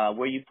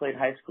 where you played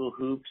high school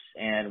hoops,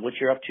 and what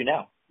you're up to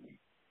now?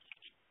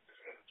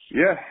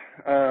 Yeah.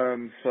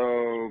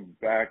 So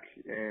back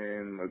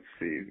in,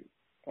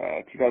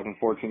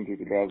 2014 to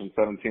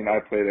 2017, I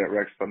played at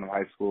Rex Putnam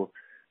High School.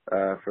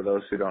 For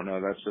those who don't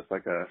know, that's just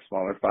like a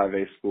smaller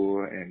 5A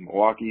school in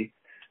Milwaukee.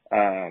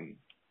 And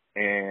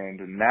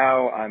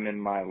now I'm in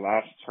my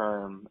last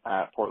term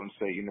at Portland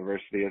State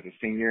University as a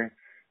senior.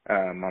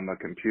 I'm a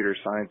computer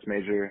science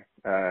major,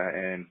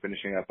 and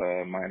finishing up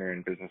a minor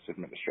in business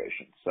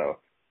administration. So,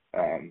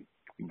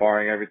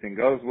 barring everything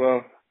goes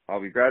well,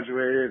 I'll be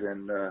graduated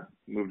and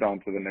moved on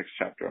to the next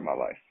chapter of my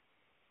life.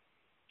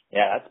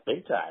 Yeah, that's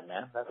big time,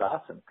 man. That's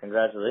awesome.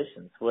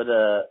 Congratulations. What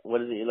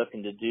is it you're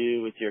looking to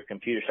do with your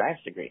computer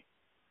science degree?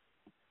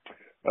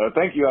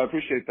 Thank you. I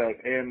appreciate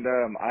that. And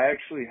I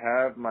actually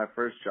have my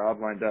first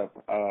job lined up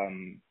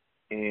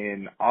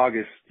in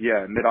August.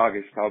 Yeah,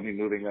 mid-August. I'll be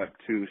moving up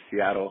to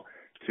Seattle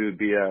to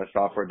be a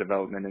software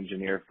development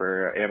engineer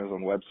for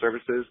Amazon Web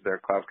Services, their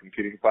cloud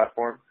computing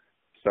platform.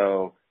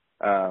 So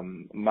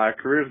my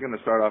career is going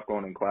to start off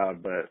going in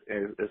cloud, but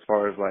as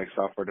far as like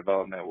software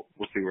development,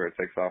 we'll see where it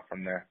takes off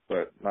from there.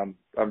 But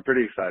I'm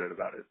pretty excited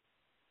about it.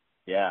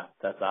 Yeah,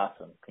 that's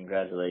awesome.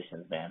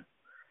 Congratulations, man.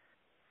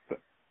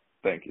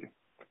 Thank you.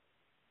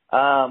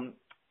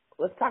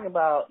 Let's talk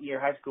about your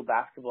high school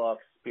basketball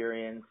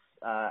experience.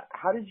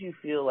 How did you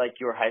feel like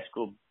your high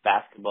school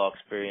basketball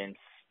experience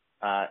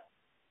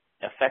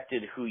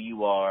affected who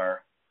you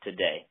are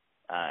today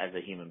as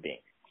a human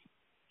being?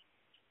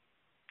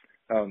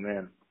 Oh,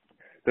 man.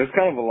 There's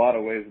kind of a lot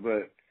of ways,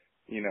 but,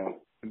 you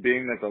know,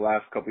 being that the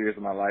last couple years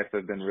of my life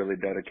have been really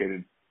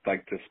dedicated,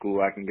 like, to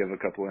school, I can give a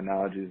couple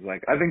analogies.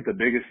 Like, I think the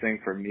biggest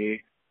thing for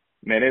me,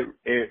 man,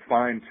 it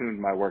fine-tuned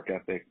my work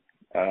ethic.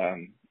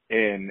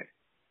 And,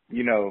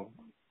 you know,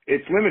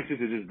 it's limited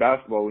to just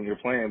basketball when you're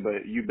playing,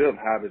 but you build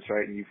habits,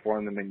 right, and you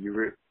form them, and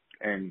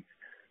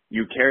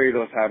you carry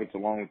those habits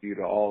along with you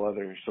to all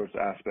other sorts of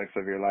aspects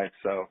of your life.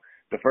 So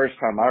the first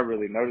time I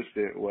really noticed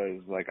it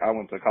was, like, I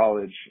went to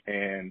college,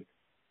 and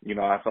you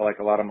know, I felt like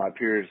a lot of my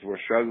peers were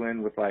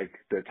struggling with like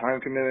the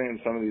time commitment in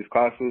some of these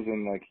classes,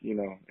 and like, you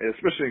know,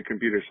 especially in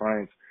computer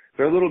science,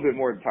 they're a little bit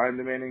more time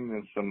demanding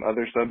than some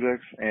other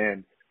subjects.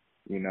 And,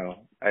 you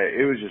know,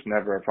 it was just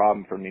never a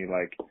problem for me.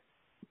 Like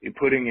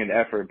putting in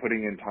effort,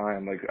 putting in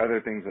time, like other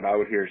things that I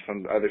would hear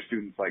some other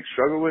students like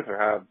struggle with or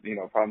have, you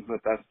know, problems with,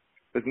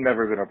 that's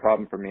never been a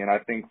problem for me. And I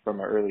think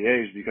from an early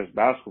age, because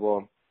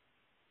basketball,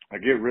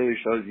 like it really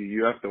shows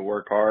you have to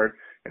work hard.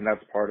 And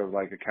that's part of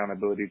like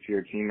accountability to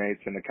your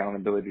teammates and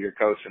accountability to your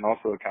coach and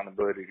also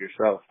accountability to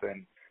yourself.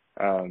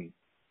 And,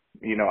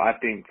 you know, I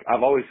think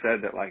I've always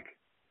said that like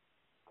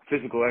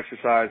physical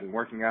exercise and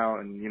working out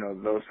and, you know,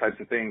 those types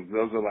of things,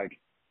 those are like,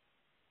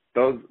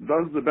 those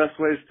are the best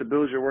ways to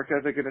build your work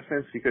ethic in a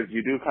sense, because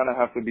you do kind of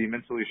have to be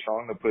mentally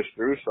strong to push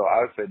through. So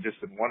I would say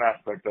just in one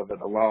aspect of it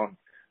alone,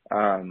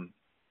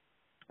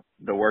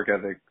 the work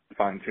ethic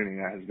fine tuning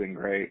that has been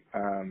great.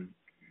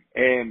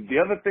 And the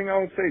other thing I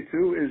would say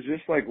too is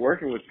just like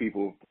working with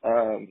people.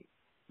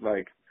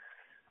 Like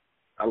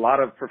a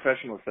lot of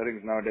professional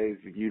settings nowadays,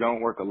 you don't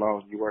work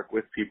alone. You work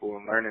with people,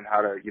 and learning how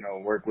to, you know,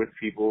 work with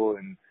people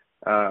and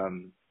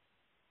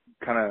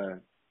kind of,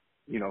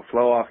 you know,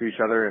 flow off each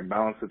other and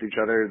balance with each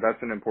other.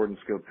 That's an important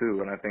skill too.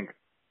 And I think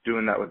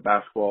doing that with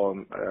basketball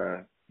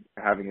and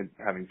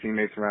having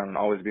teammates around and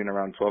always being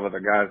around 12 other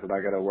guys that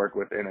I got to work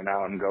with in and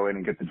out and go in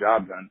and get the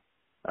job done.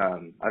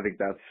 I think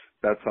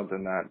that's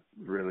something that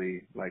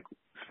really like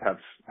has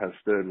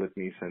stood with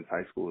me since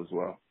high school as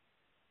well.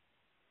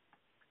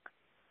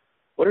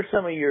 What are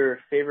some of your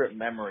favorite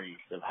memories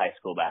of high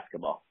school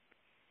basketball?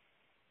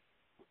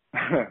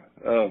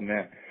 Oh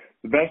man,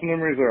 the best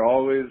memories are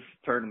always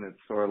tournaments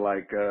or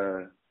like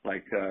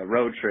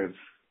road trips.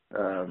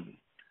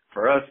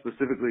 For us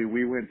specifically,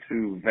 we went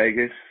to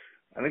Vegas.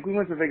 I think we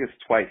went to Vegas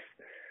twice.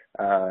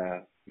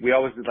 We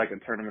always did like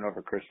a tournament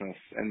over Christmas,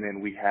 and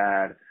then we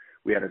had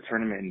a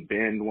tournament in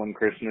Bend one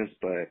Christmas,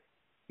 but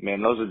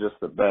man, those are just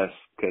the best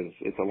because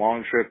it's a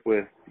long trip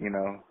with, you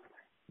know,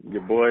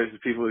 your boys, the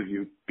people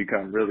you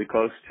become really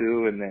close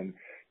to. And then,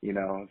 you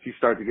know, if you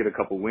start to get a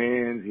couple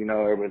wins, you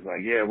know, everybody's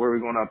like, yeah, where are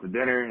we going out to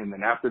dinner? And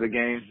then after the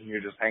games,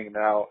 you're just hanging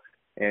out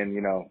and,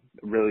 you know,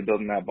 really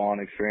building that bond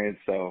experience.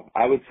 So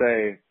I would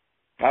say,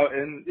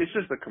 and it's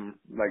just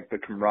the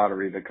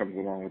camaraderie that comes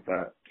along with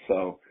that.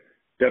 So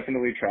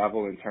definitely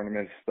travel and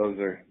tournaments. Those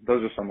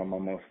are some of my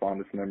most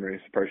fondest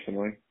memories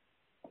personally.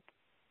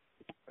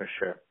 For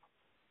sure.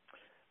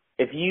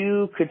 If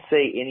you could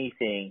say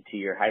anything to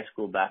your high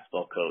school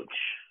basketball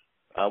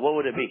coach, what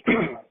would it be?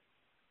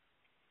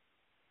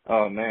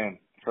 Oh man,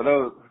 for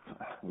those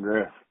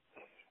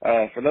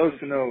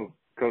who know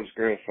Coach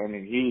Griff, I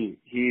mean,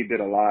 he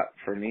did a lot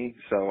for me.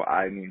 So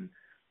I mean,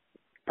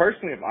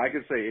 personally, if I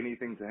could say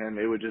anything to him,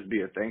 it would just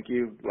be a thank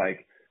you.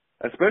 Like,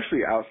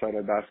 especially outside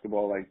of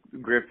basketball, like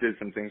Griff did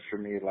some things for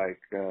me. Like,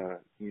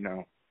 you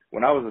know,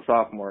 when I was a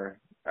sophomore,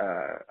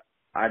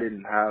 I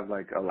didn't have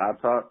like a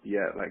laptop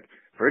yet. Like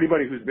for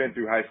anybody who's been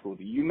through high school,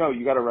 you know,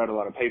 you got to write a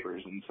lot of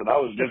papers. And so that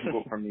was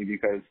difficult for me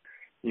because,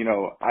 you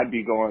know, I'd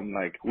be going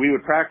like, we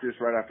would practice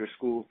right after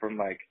school from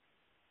like,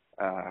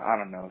 I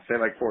don't know, say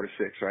like 4 to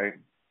 6, right?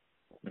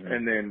 Mm-hmm.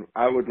 And then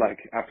I would like,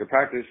 after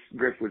practice,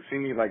 Griff would see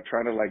me like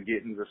trying to like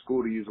get into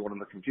school to use one of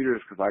the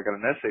computers because I got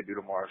an essay due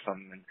tomorrow or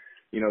something. And,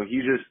 you know,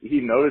 he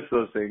noticed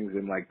those things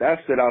and like that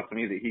stood out to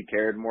me that he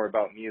cared more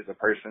about me as a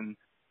person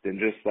than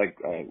just like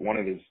one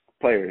of his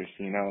players,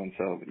 you know. And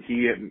so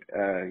he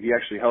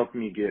actually helped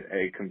me get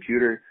a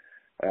computer,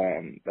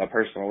 a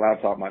personal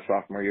laptop my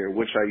sophomore year,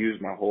 which I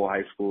used my whole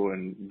high school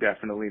and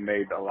definitely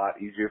made a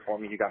lot easier for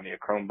me. He got me a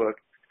Chromebook.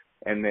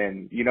 And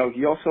then, you know,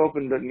 he also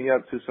opened me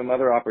up to some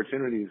other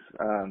opportunities.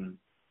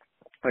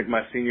 Like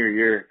my senior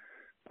year,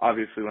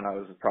 obviously when I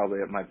was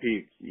probably at my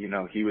peak, you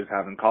know, he was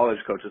having college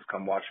coaches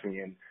come watch me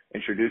and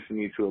introducing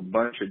me to a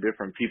bunch of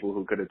different people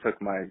who could have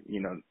took my, you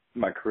know,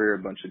 my career a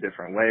bunch of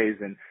different ways.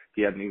 And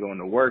he had me going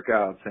to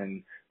workouts.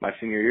 And my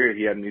senior year,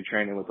 he had me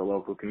training with a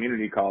local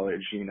community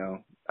college, you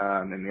know,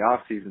 in the off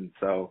season.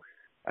 So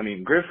I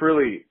mean, Griff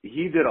really,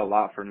 he did a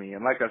lot for me.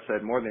 And like I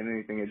said, more than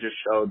anything, it just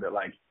showed that,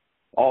 like,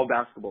 all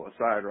basketball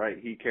aside, right,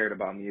 he cared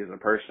about me as a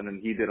person, and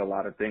he did a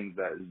lot of things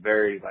that is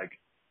very, like,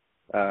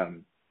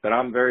 that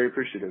I'm very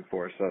appreciative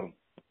for. So,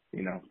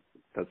 you know,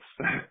 that's,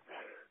 I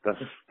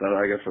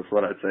guess that's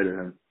what I'd say to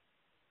him.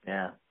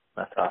 Yeah,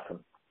 that's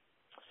awesome.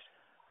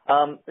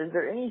 Is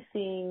there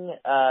anything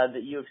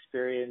that you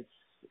experience,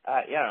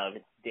 I don't know if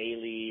it's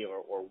daily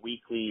or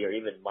weekly or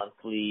even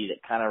monthly,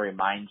 that kind of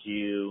reminds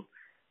you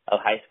of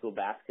high school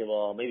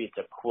basketball? Maybe it's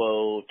a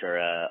quote or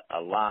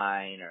a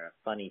line or a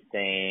funny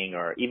thing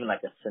or even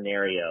like a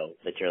scenario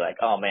that you're like,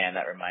 oh man,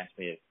 that reminds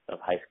me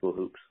of high school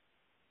hoops.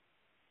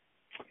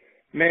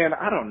 Man,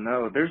 I don't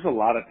know. There's a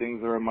lot of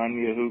things that remind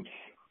me of hoops.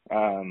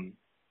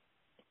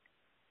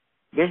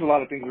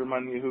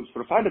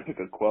 But if I had to pick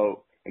a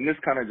quote, and this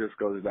kind of just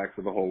goes back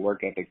to the whole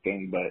work ethic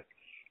thing, but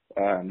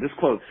this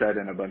quote's said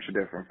in a bunch of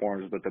different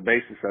forms, but the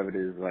basis of it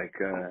is like,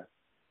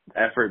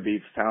 effort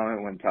beats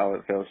talent when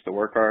talent fails to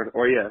work hard.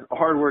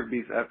 Hard work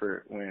beats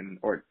hard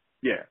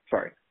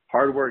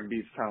work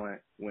beats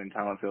talent when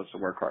talent fails to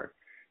work hard.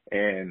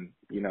 And,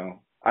 you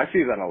know, I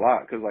see that a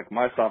lot because, like,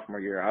 my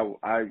sophomore year, I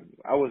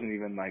wasn't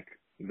even, like,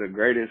 the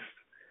greatest,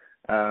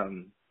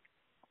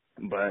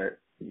 but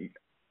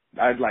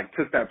I, like,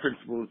 took that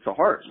principle to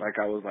heart. Like,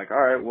 I was like,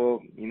 all right,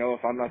 well, you know,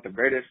 if I'm not the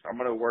greatest, I'm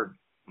going to work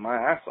my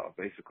ass off,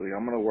 basically.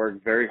 I'm going to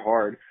work very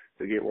hard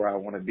to get where I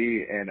want to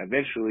be, and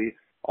eventually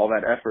all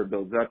that effort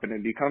builds up and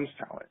it becomes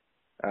talent.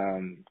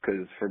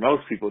 Because for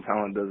most people,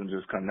 talent doesn't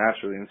just come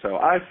naturally. And so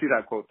I see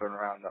that quote thrown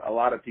around. A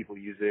lot of people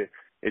use it.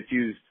 It's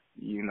used,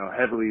 you know,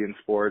 heavily in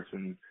sports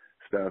and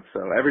stuff.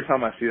 So every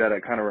time I see that,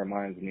 it kind of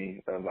reminds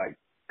me of, like,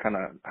 kind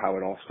of how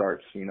it all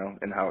starts, you know,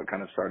 and how it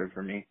kind of started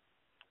for me.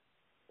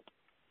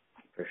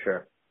 For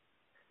sure.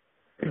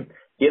 Do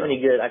you have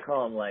any good, I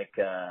call them like,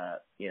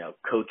 you know,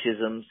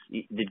 coachisms?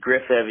 Did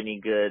Griff have any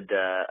good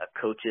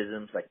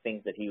coachisms, like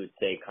things that he would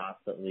say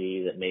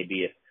constantly that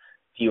maybe if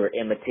you were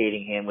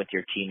imitating him with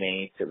your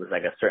teammates, it was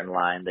like a certain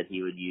line that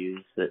he would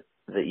use that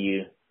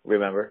you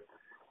remember?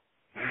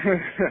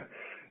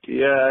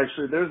 Yeah,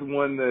 actually, there's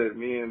one that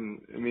me and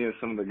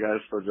some of the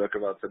guys still joke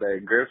about today.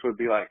 Griff would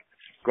be like,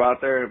 go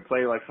out there and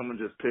play like someone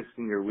just pissed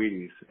in your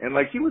Wheaties. And,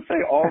 like, he would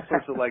say all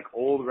sorts of, like,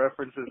 old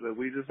references that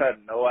we just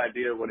had no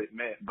idea what it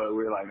meant. But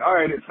we were like, all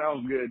right, it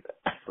sounds good.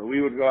 So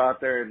we would go out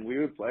there and we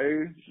would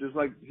play just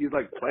like, he's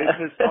like, play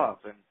pissed off.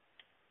 And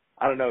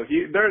I don't know,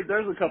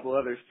 there's a couple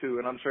others too.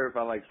 And I'm sure if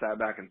I, like, sat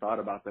back and thought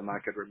about them, I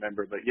could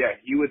remember. But, yeah,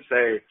 he would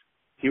say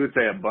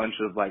a bunch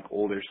of, like,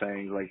 older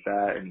sayings like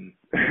that. And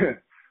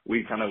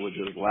we kind of would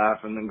just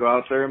laugh and then go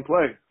out there and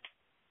play.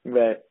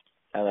 Right.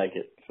 I like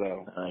it.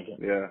 So, I like it.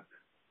 Yeah.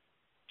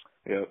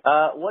 Yep.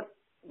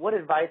 What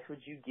advice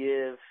would you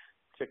give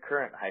to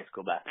current high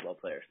school basketball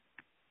players?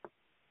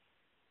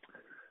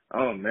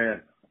 Oh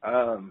man,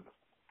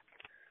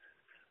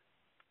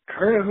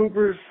 current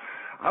hoopers,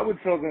 I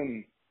would tell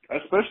them,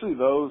 especially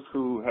those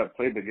who have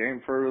played the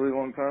game for a really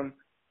long time,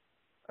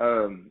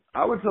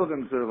 I would tell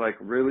them to, like,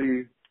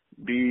 really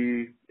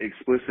be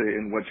explicit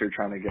in what you're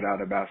trying to get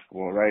out of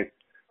basketball, right?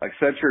 Like,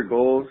 set your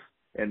goals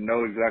and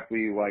know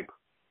exactly, like,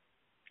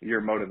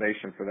 your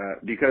motivation for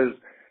that. Because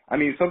I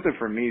mean, something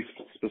for me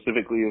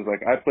specifically is,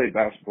 like, I played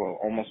basketball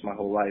almost my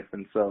whole life.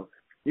 And so,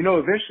 you know,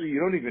 eventually you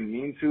don't even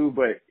mean to,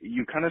 but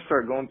you kind of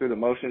start going through the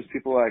motions.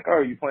 People are like, oh,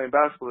 are you playing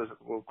basketball?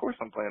 Well, of course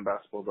I'm playing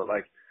basketball. But,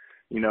 like,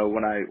 you know,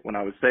 when I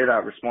would say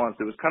that response,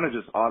 it was kind of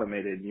just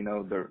automated. You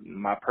know,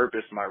 my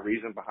purpose, my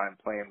reason behind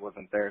playing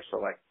wasn't there. So,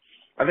 like,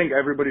 I think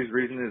everybody's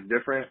reason is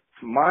different.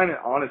 Mine in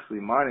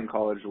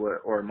college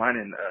or mine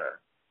in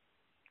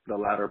the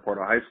latter part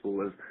of high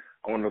school is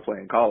I wanted to play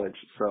in college.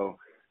 So,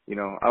 you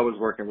know, I was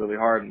working really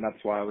hard, and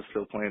that's why I was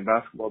still playing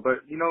basketball.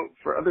 But, you know,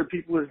 for other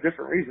people, there's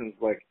different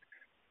reasons. Like,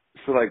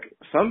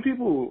 some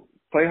people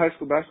play high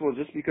school basketball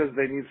just because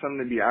they need something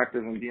to be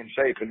active and be in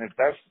shape. And if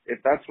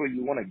that's what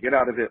you want to get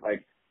out of it,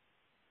 like,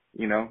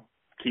 you know,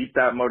 keep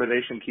that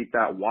motivation, keep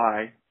that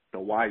why, the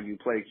why you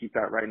play, keep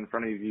that right in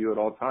front of you at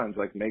all times.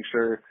 Like, make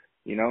sure,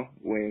 you know,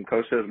 when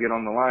coach says get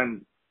on the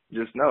line,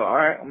 just know, all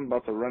right, I'm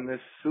about to run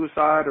this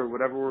suicide or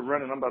whatever we're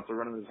running. I'm about to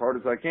run it as hard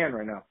as I can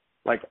right now.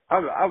 Like,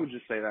 I would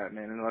just say that,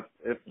 man. And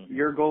if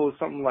your goal is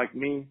something like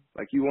me,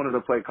 like you wanted to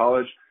play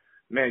college,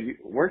 man, you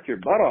work your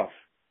butt off.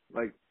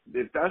 Like,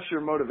 if that's your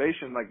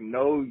motivation, like,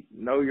 know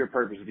your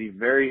purpose. Be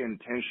very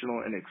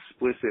intentional and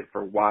explicit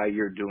for why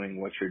you're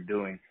doing what you're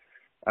doing.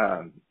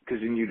 Cause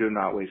then you do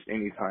not waste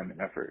any time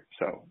and effort.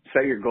 So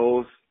set your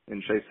goals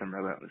and chase them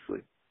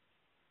relentlessly.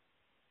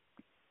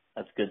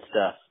 That's good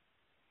stuff.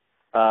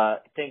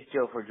 Thanks,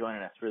 Joe, for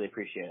joining us. Really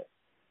appreciate it.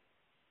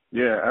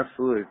 Yeah,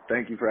 absolutely.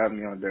 Thank you for having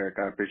me on, Derek.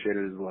 I appreciate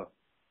it as well.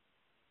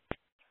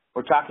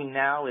 We're talking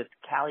now with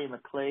Callie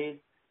McClave.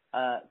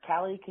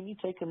 Callie, can you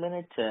take a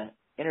minute to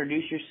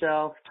introduce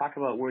yourself, talk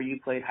about where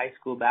you played high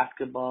school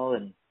basketball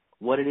and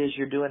what it is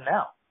you're doing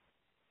now?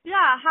 Yeah,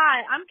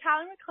 hi. I'm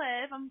Callie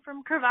McClave. I'm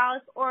from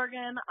Corvallis,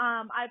 Oregon.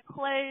 I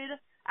played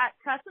at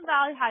Crescent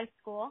Valley High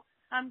School.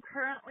 I'm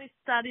currently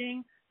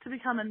studying to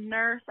become a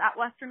nurse at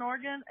Western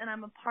Oregon, and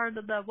I'm a part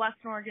of the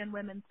Western Oregon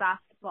women's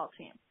basketball basketball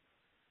team.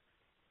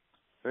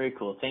 Very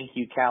cool. Thank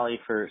you, Callie,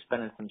 for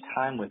spending some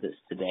time with us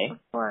today. Of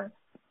course.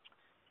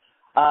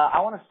 I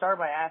want to start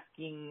by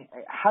asking,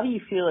 how do you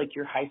feel like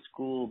your high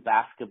school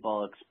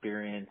basketball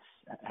experience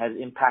has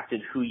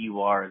impacted who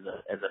you are as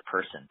a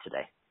person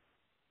today?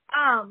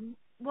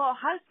 Well,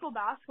 high school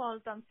basketball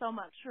has done so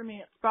much for me.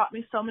 It's brought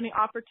me so many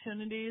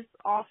opportunities,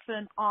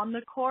 often on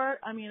the court.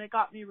 I mean, it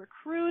got me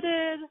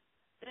recruited.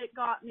 I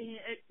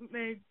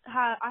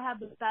had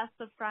the best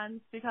of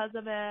friends because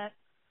of it.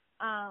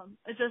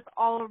 It just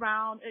all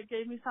around, it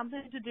gave me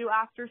something to do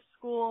after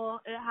school.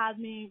 It had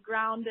me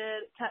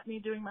grounded, kept me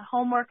doing my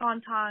homework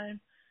on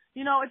time.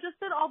 You know, it just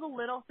did all the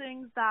little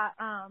things that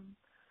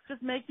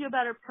just make you a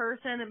better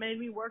person. It made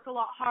me work a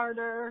lot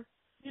harder.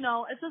 You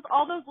know, it's just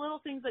all those little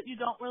things that you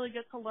don't really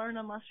get to learn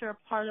unless you're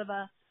a part of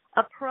a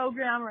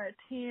program or a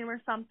team or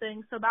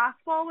something. So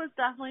basketball was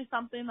definitely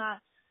something that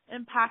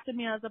impacted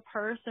me as a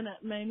person.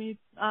 It made me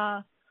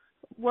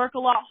work a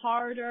lot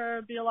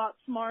harder, be a lot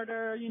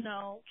smarter, you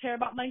know, care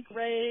about my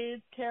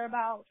grades, care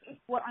about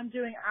what I'm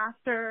doing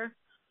after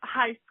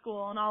high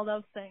school and all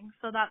those things.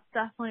 So that's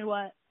definitely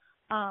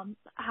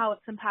how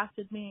it's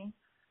impacted me.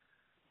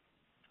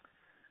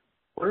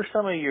 What are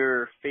some of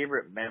your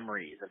favorite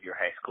memories of your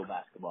high school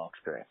basketball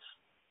experience?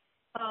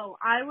 Oh,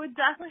 I would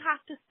definitely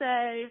have to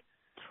say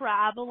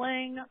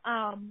traveling.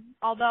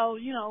 Although,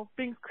 you know,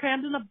 being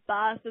crammed in a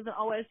bus isn't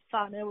always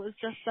fun. It was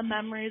just the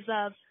memories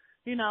of,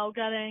 you know,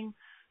 getting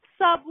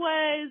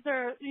subways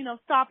or, you know,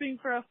 stopping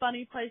for a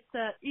funny place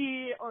to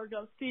eat or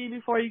go see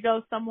before you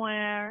go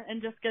somewhere,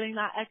 and just getting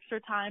that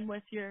extra time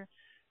with your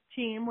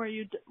team where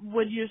you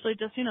would usually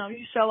just, you know,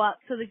 you show up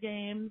to the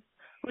games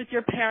with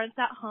your parents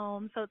at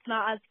home, so it's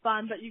not as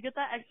fun, but you get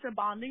that extra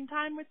bonding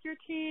time with your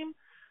team.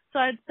 So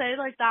I'd say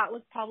like that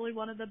was probably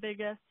one of the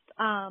biggest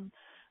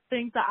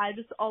things that I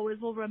just always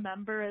will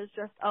remember is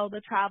just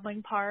the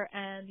traveling part,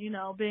 and, you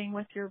know, being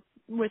with your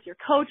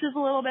coaches a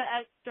little bit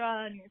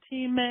extra and your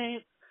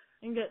teammates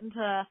and getting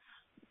to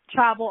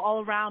travel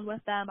all around with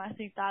them. I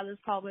think that is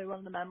probably one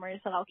of the memories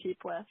that I'll keep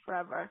with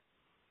forever.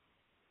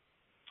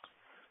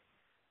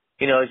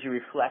 You know, as you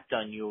reflect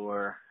on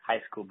your high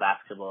school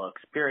basketball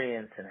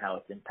experience and how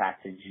it's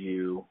impacted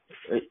you,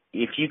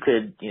 if you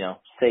could, you know,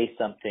 say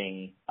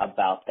something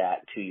about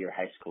that to your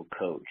high school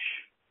coach,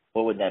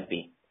 what would that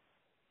be?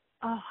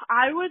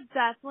 I would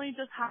definitely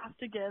just have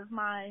to give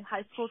my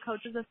high school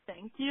coaches a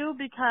thank you,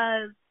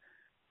 because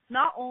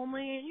not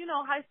only, you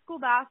know, high school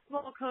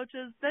basketball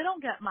coaches, they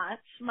don't get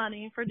much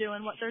money for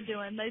doing what they're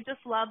doing. They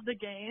just love the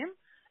game.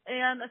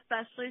 And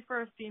especially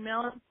for a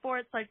female in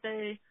sports, like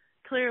they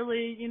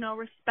clearly, you know,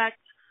 respect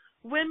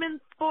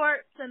women's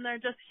sports, and they're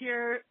just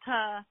here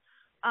to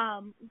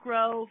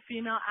grow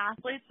female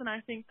athletes. And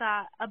I think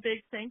that a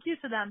big thank you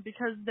to them,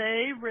 because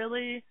they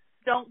really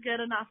don't get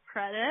enough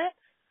credit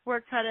where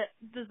credit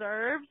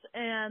deserves,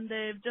 and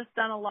they've just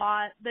done a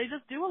lot. They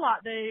just do a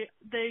lot. They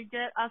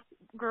get us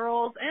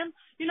girls and,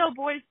 you know,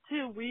 boys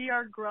too. We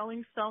are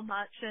growing so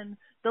much in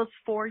those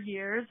 4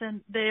 years,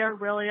 and they are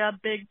really a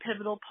big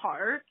pivotal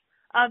part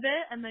of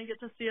it, and they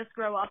get to see us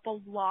grow up a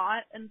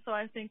lot. And so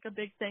I think a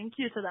big thank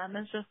you to them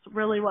is just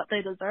really what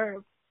they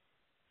deserve.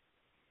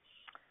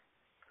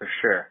 For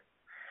sure.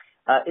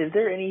 Is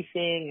there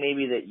anything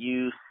maybe that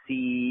you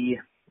see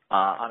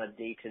on a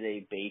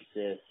day-to-day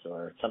basis,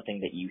 or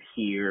something that you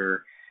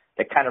hear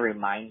that kind of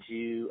reminds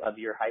you of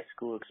your high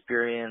school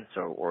experience,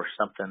 or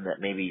something that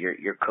maybe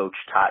your coach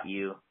taught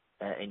you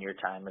in your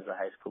time as a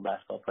high school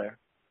basketball player?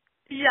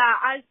 Yeah,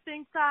 I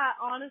think that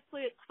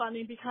honestly it's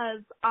funny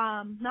because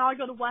now I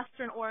go to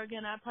Western Oregon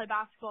and I play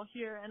basketball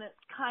here, and it's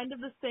kind of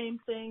the same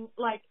thing.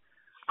 Like,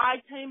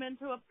 I came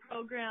into a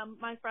program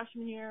my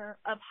freshman year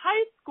of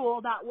high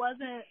school that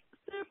wasn't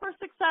super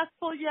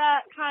successful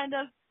yet, kind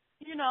of.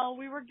 You know,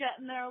 we were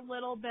getting there a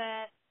little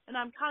bit, and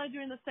I'm kind of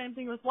doing the same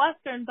thing with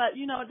Western, but,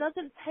 you know, it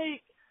doesn't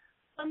take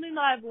something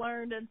that I've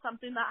learned, and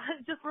something that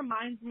just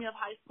reminds me of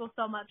high school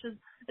so much is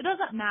it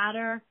doesn't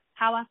matter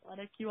how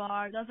athletic you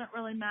are. It doesn't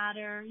really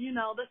matter, you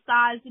know, the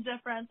size, the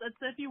difference. It's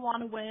if you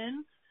want to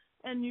win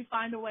and you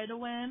find a way to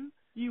win,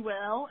 you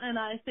will. And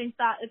I think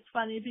that it's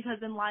funny because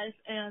in life,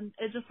 and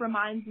it just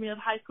reminds me of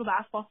high school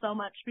basketball so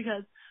much,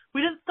 because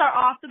we didn't start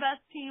off the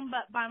best team,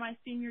 but by my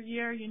senior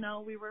year, you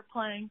know, we were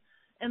playing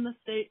in the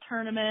state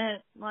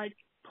tournament, like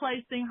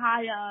placing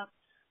high up.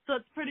 So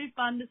it's pretty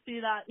fun to see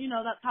that, you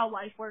know, that's how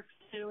life works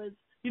too, is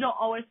you don't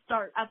always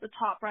start at the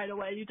top right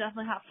away. You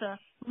definitely have to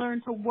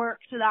learn to work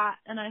to that.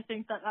 And I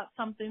think that that's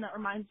something that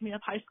reminds me of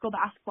high school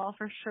basketball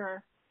for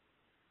sure.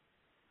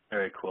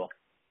 Very cool.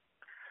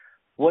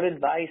 What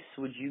advice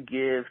would you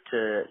give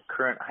to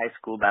current high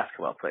school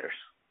basketball players?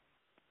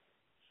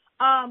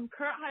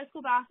 Current high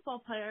school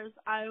basketball players,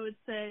 I would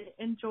say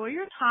enjoy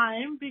your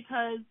time,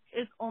 because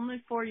it's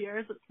only 4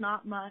 years. It's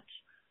not much.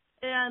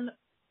 And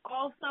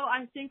also,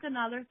 I think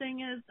another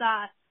thing is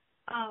that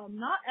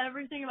not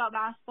everything about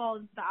basketball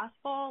is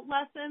basketball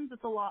lessons.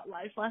 It's a lot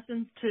life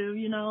lessons too,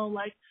 you know,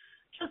 like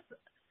just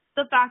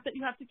the fact that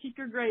you have to keep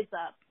your grades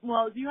up.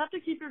 Well, you have to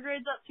keep your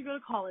grades up to go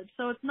to college.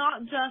 So it's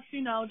not just,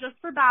 you know, just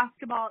for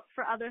basketball. It's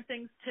for other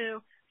things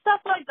too.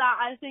 stuff like that.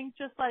 I think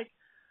just like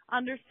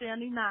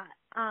understanding that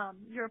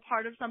you're a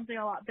part of something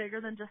a lot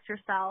bigger than just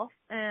yourself,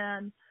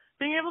 and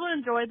being able to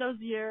enjoy those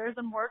years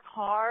and work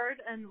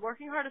hard, and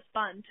working hard is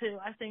fun too.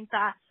 I think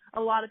that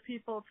a lot of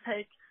people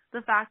take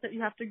the fact that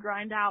you have to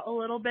grind out a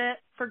little bit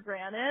for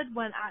granted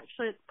when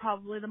actually it's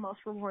probably the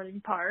most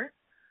rewarding part.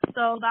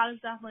 So that is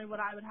definitely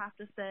what I would have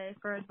to say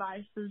for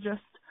advice, is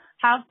just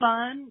have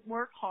fun,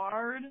 work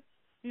hard.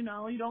 You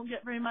know, you don't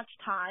get very much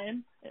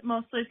time,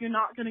 mostly if you're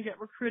not going to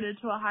get recruited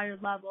to a higher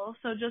level.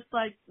 So just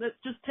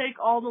take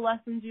all the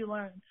lessons you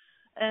learn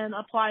and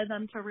apply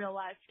them to real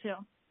life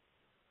too.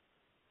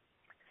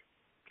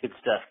 Good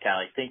stuff,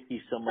 Callie. Thank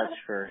you so much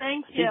for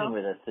speaking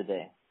with us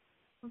today.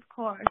 Of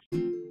course.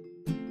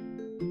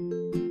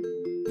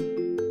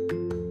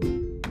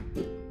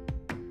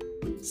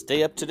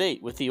 Stay up to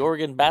date with the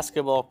Oregon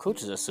Basketball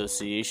Coaches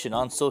Association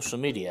on social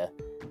media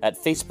at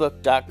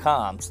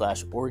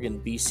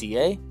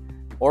facebook.com/OregonBCA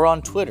or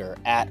on Twitter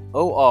at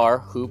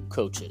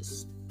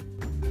ORHoopCoaches.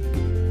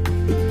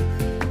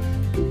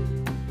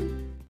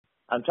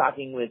 I'm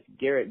talking with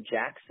Garrett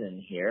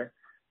Jackson here.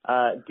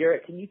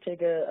 Garrett, can you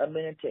take a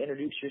minute to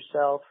introduce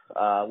yourself,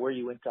 where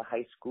you went to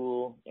high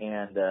school,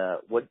 and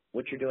what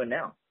you're doing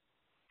now?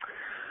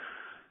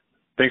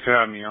 Thanks for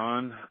having me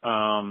on.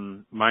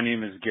 My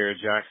name is Garrett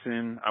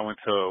Jackson. I went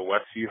to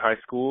Westview High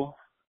School.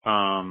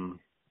 I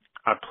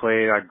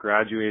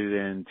graduated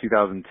in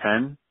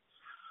 2010.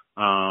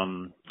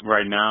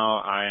 Right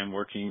now I am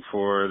working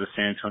for the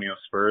San Antonio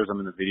Spurs. I'm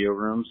in the video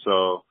room,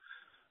 so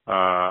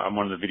I'm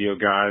one of the video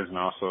guys, and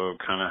also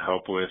kind of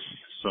help with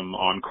some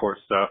on-court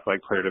stuff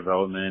like player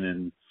development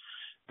and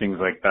things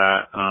like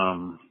that.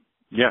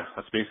 Yeah,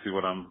 that's basically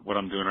what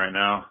I'm doing right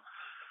now.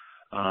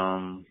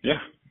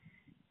 Yeah.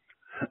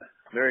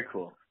 Very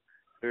cool.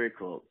 Very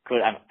cool.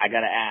 But I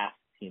got to ask,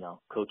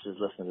 coaches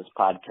listen to this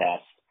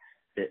podcast,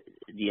 do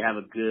you have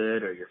a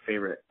good or your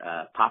favorite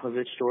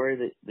Popovich story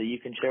that you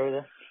can share with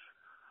us?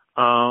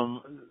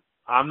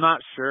 I'm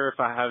not sure if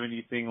I have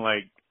anything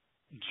like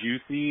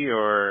juicy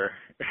or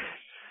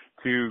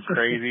too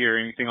crazy or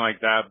anything like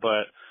that,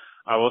 but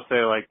I will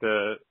say like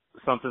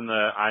something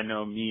that I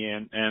know me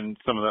and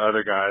some of the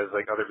other guys,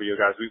 like other video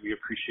guys, we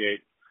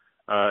appreciate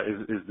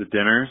is the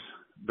dinners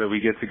that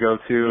we get to go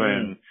to,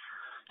 and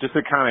just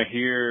to kind of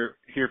hear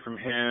from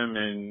him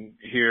and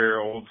hear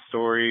old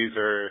stories,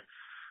 or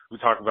we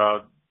talk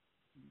about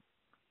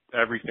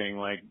everything,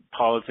 like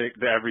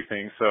politics,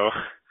 everything. So,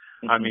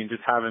 I mean,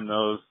 just having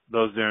those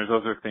dinners,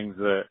 those are things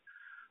that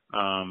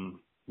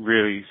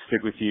really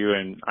stick with you,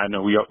 and I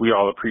know we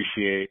all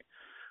appreciate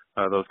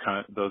those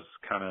kind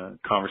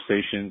of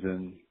conversations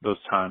and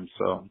those times.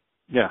 So,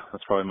 yeah,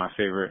 that's probably my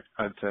favorite,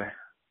 I'd say.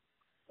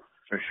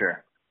 For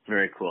sure.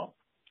 Very cool.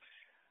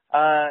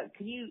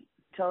 Can you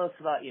tell us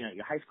about,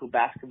 your high school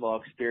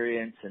basketball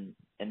experience and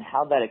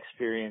how that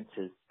experience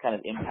has kind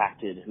of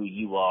impacted who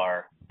you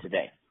are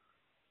today?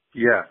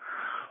 Yeah.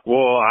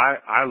 Well,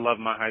 I love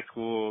my high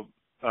school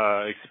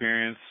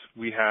experience.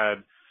 We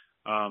had,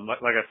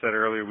 like I said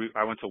earlier,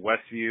 I went to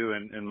Westview,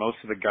 and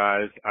most of the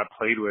guys I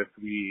played with,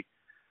 we've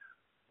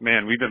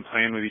been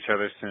playing with each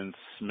other since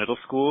middle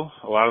school.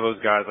 A lot of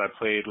those guys I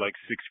played like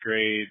sixth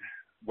grade,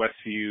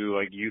 Westview,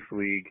 like youth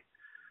league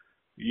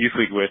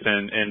with,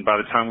 and by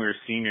the time we were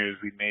seniors,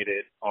 we made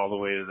it all the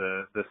way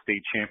to the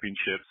state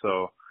championship.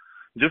 So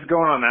just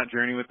going on that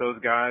journey with those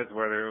guys,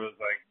 whether it was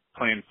like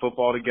playing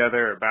football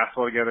together or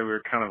basketball together, we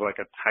were kind of like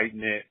a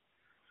tight-knit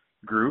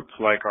group,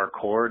 like our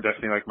core,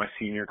 definitely like my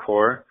senior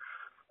core,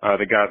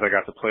 the guys I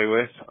got to play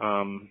with.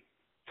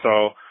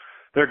 So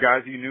they're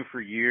guys you knew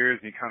for years,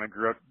 and you kind of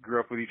grew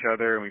up with each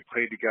other, and we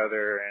played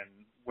together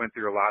and went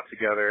through a lot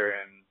together.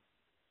 And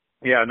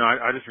yeah, no,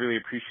 I just really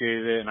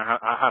appreciated it, and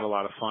I had a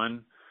lot of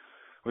fun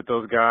with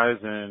those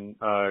guys. And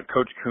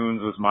Coach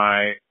Coons was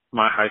my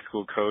high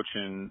school coach,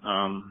 and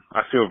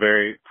I feel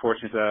very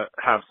fortunate to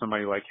have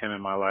somebody like him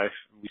in my life.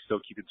 We still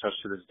keep in touch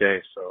to this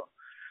day. So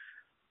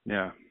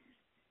yeah.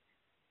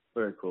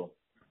 Very cool.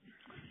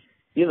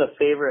 Do you have a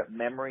favorite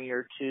memory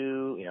or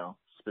two,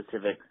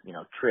 specific,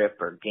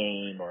 trip or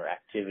game or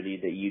activity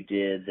that you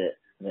did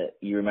that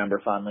you remember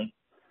fondly?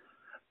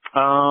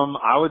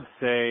 I would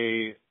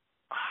say,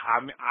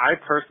 I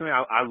personally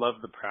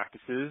love the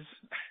practices.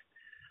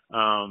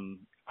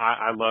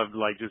 I loved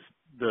like just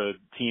the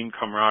team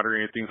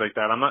camaraderie and things like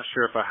that. I'm not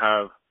sure if I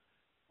have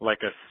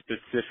like a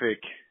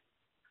specific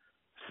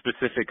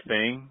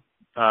thing,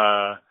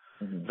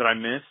 that I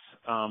miss.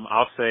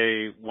 I'll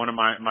say one of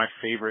my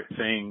favorite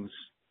things,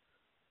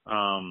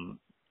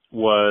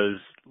 was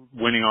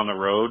winning on the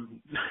road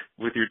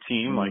with your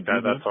team. Like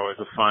that's always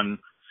a fun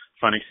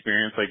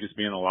experience. Like just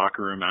being in the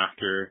locker room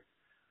after,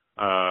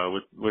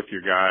 with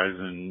your guys.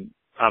 And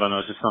I don't know,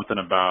 it's just something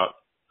about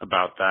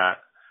that,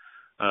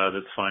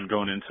 that's fun,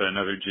 going into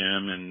another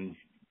gym and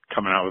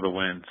coming out with a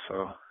win.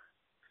 So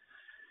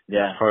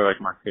yeah, it's probably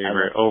like my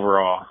favorite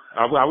overall.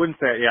 I wouldn't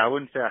say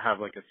I have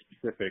like a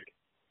specific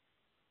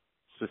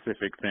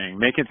thing.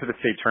 Making it to the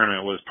state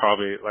tournament was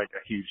probably like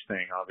a huge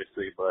thing,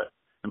 obviously,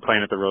 and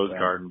playing at the Rose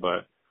Garden.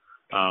 But,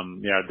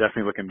 yeah,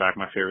 definitely looking back,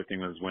 my favorite thing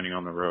was winning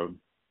on the road.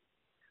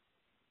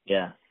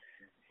 Yeah.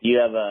 Do you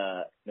have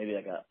maybe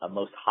like a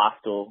most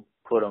hostile,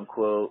 quote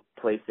unquote,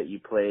 place that you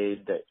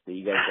played that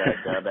you guys got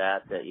a dub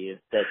at that you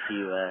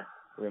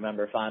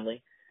remember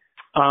fondly?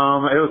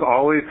 It was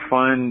always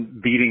fun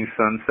beating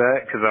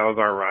Sunset because that was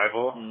our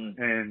rival,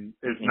 and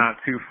it's not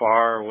too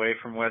far away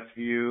from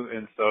Westview,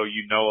 and so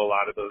you know a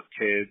lot of those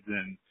kids,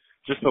 and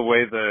just the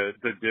way the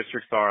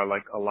districts are,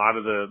 like a lot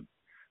of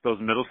those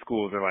middle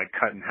schools are like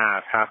cut in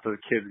half. Half of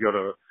the kids go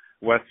to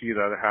Westview,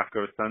 the other half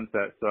go to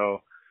Sunset.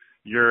 So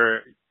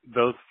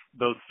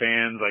those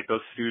fans, like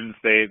those students,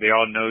 they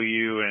all know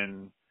you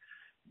and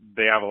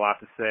they have a lot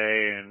to say,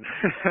 and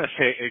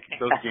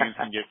those games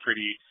can get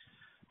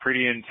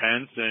pretty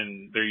intense,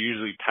 and they're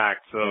usually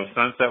packed. So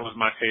Sunset was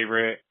my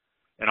favorite,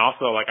 and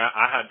also like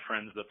I had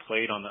friends that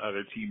played on the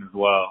other team as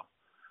well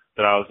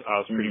that I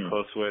was pretty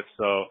close with.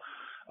 So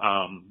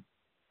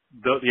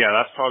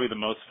that's probably the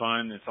most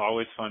fun. It's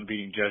always fun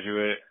beating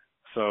Jesuit.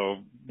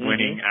 So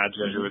winning at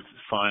Jesuit's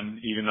is fun,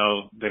 even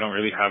though they don't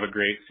really have a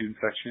great student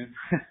section.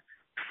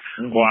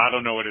 Well, I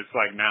don't know what it's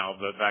like now,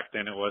 but back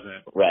then it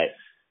wasn't. Right.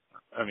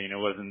 I mean, it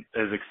wasn't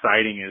as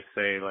exciting as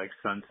say like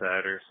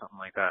Sunset or something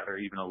like that, or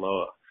even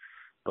Aloha.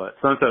 But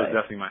Sunset was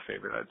definitely my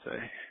favorite, I'd say.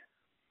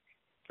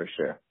 For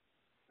sure.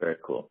 Very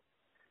cool.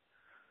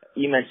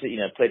 You mentioned,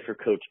 played for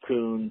Coach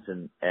Coons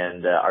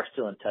and are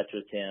still in touch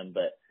with him,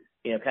 but,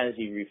 kind of as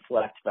you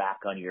reflect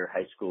back on your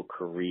high school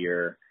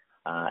career,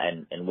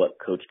 and what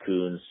Coach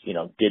Coons,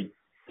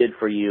 did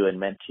for you and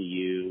meant to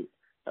you,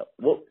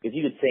 if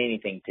you could say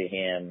anything to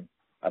him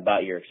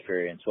about your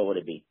experience, what would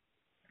it be?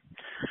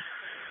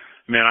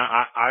 Man,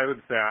 I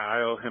would say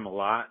I owe him a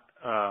lot.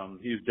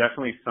 He's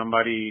definitely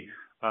somebody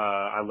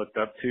I looked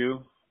up to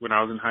when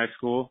I was in high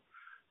school.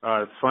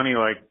 It's funny,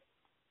 like,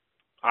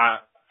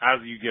 as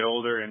you get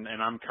older and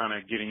I'm kind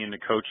of getting into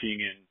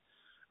coaching, and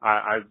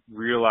I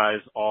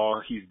realize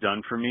all he's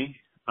done for me.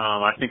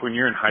 I think when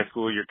you're in high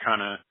school, you're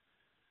kind of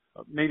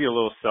maybe a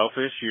little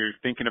selfish. You're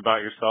thinking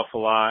about yourself a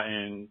lot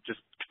and just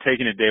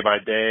taking it day by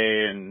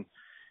day and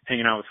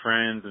hanging out with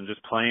friends and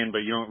just playing, but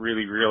you don't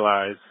really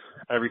realize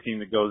everything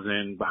that goes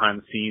in behind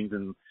the scenes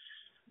and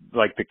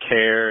like the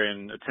care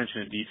and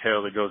attention to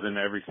detail that goes into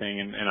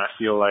everything. And I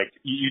feel like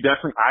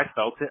I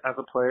felt it as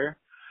a player,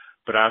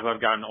 but as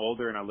I've gotten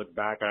older and I look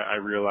back, I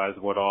realize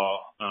what all,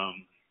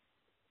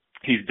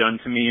 he's done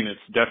to me, and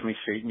it's definitely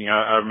shaped me.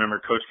 I remember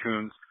Coach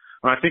Coons.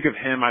 When I think of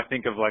him, I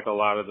think of like a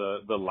lot of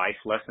the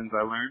life lessons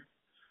I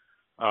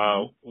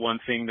learned. One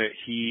thing that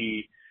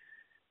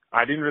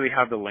I didn't really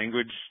have the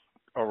language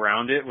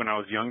around it when I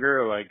was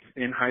younger, like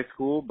in high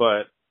school,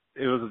 but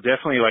it was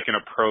definitely like an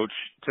approach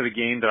to the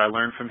game that I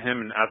learned from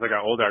him. And as I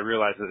got older, I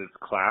realized that it's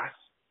class,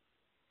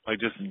 like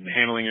just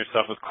handling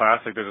yourself with class.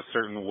 Like there's a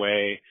certain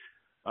way,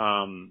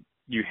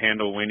 you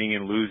handle winning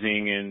and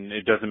losing, and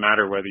it doesn't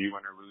matter whether you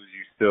win or lose,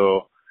 you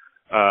still,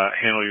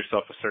 handle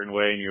yourself a certain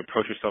way and you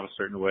approach yourself a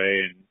certain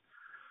way and,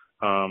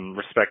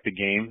 respect the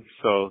game.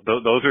 So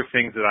those are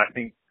things that I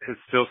think has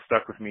still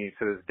stuck with me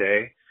to this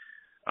day.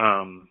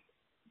 I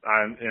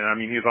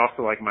mean, he's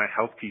also like my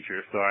health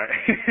teacher. So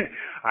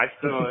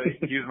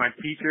he was my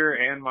teacher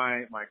and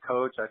my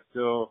coach. I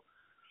still,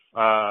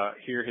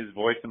 hear his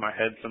voice in my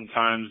head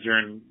sometimes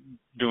during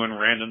doing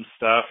random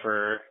stuff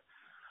or,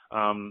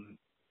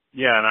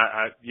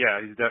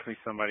 he's definitely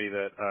somebody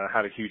that,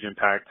 had a huge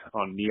impact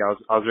on me. I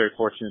was very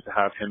fortunate to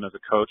have him as a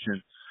coach,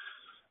 and,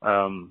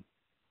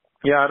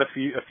 I had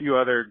a few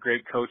other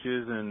great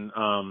coaches, and,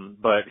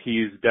 but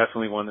he's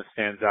definitely one that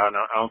stands out. And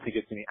I don't think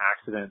it's any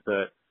accident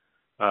that,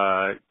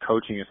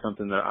 coaching is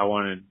something that I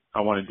want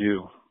to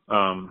do,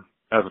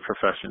 as a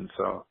profession.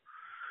 So,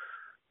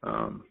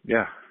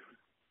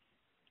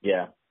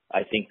 Yeah.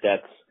 I think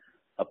that's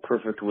a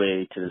perfect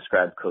way to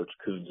describe Coach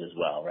Coons as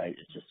well, right?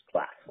 It's just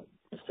class.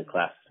 Just a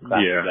classy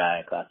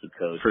guy, classy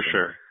coach. For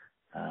sure.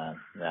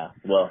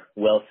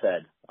 Well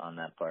said on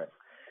that part.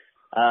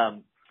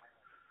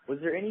 Was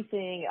there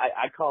anything,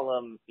 I call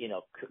them,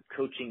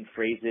 coaching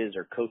phrases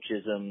or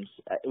coachisms.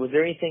 Was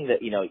there anything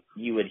that,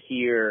 you would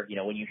hear,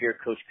 when you hear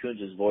Coach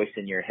Coons' voice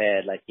in your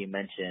head, like you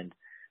mentioned,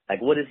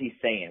 like what is he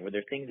saying? Were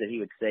there things that he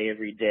would say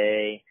every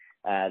day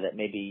that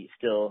maybe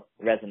still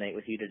resonate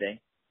with you today?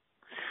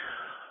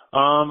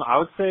 I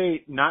would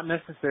say not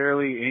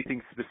necessarily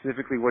anything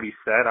specifically what he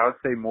said. I would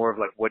say more of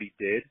like what he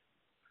did.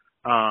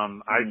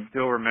 I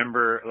still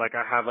remember, like,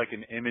 I have like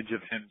an image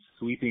of him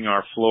sweeping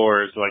our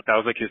floors. Like that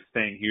was like his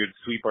thing. He would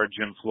sweep our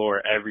gym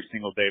floor every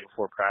single day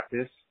before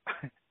practice.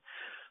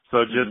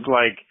 So just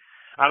like,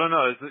 I don't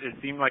know, it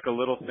seemed like a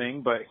little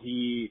thing, but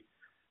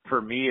for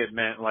me, it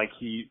meant like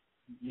he's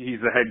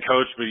the head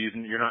coach, but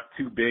you're not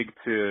too big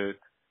to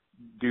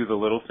do the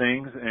little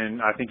things.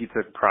 And I think he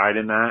took pride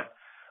in that.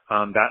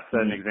 That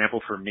set an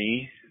example for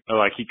me.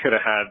 Like he could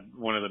have had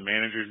one of the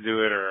managers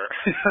do it, or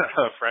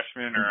a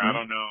freshman, or I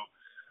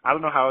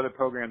don't know how other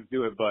programs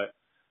do it, but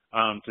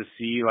to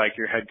see like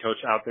your head coach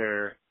out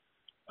there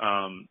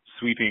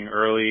sweeping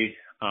early,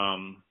 I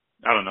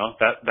don't know,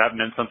 that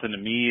meant something to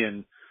me.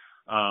 And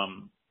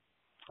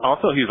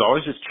also he was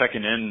always just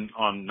checking in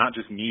on not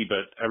just me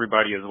but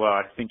everybody as well.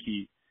 I think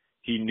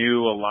he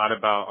knew a lot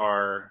about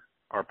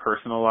our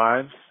personal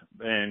lives,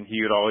 and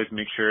he would always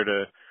make sure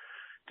to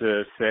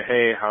say,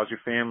 hey, how's your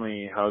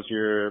family? How's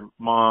your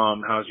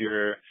mom? How'd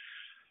your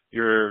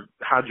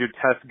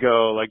test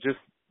go? Like, just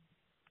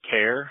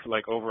care,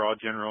 like overall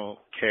general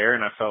care.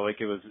 And I felt like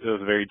it was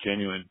very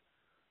genuine.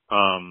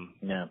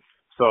 Yeah.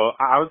 So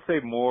I would say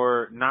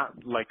more,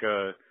 not like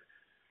a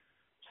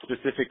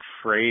specific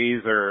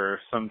phrase or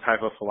some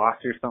type of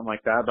philosophy or something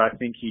like that, but I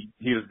think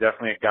he was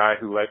definitely a guy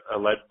who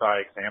led by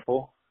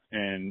example.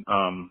 And,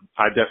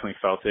 I definitely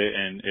felt it,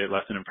 and it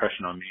left an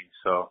impression on me.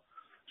 So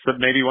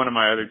maybe one of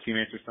my other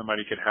teammates or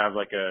somebody could have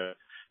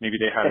maybe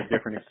they had a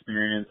different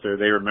experience or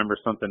they remember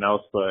something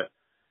else, but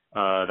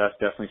that's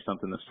definitely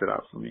something that stood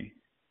out for me.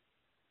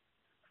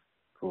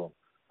 Cool.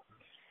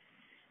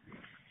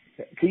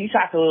 Can you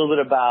talk a little bit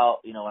about,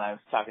 when I was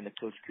talking to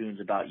Coach Coons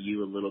about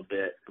you a little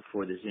bit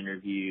before this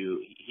interview,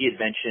 he had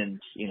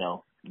mentioned,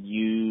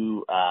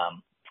 you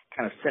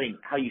kind of setting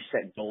how you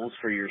set goals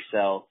for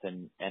yourself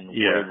and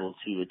were able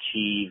to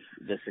achieve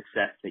the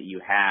success that you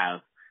have.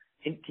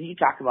 Can you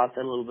talk about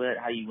that a little bit,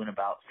 how you went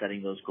about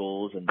setting those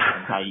goals and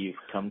how you've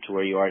come to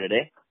where you are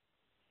today?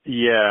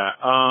 Yeah.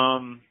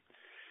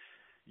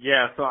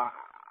 So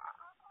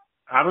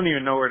I don't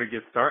even know where to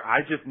get started.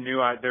 I just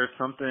knew there's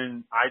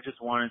something I just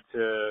wanted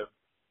to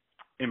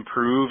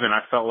improve, and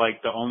I felt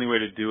like the only way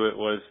to do it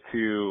was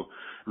to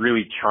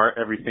really chart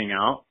everything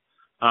out.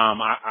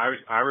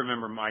 I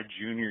remember my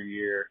junior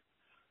year.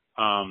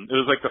 It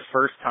was like the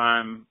first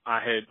time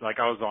I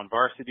was on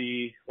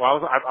varsity. Well,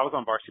 I was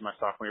on varsity my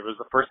sophomore year. It was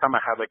the first time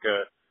I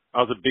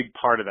was a big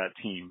part of that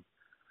team.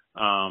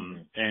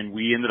 And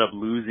we ended up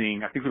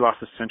losing. I think we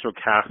lost to Central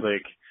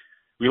Catholic.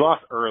 We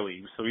lost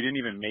early, so we didn't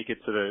even make it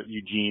to the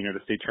Eugene or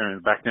the state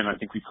tournament. Back then, I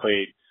think we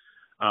played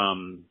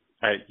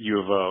at U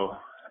of O.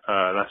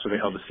 That's where they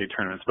held the state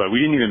tournaments, but we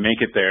didn't even make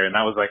it there, and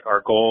that was like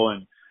our goal.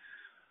 And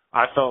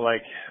I felt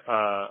like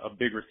a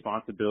big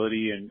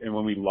responsibility, and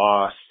when we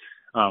lost,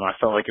 I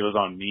felt like it was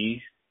on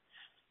me.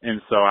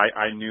 And so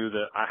I knew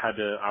that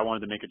I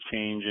wanted to make a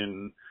change,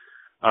 and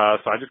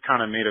so I just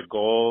kind of made a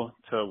goal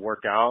to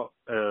work out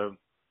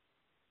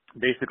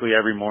basically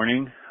every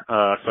morning. So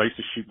I used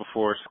to shoot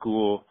before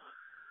school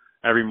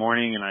every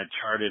morning, and I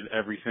charted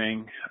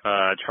everything.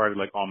 I charted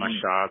like all my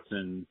shots,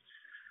 and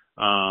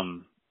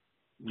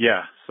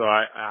so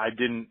I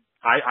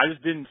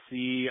just didn't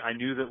see, I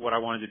knew that what I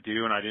wanted to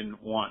do, and I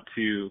didn't want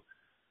to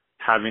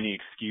have any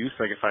excuse.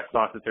 Like, if I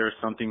thought that there was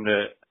something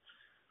that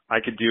I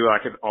could do, I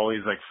could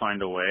always like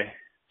find a way.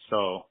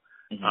 So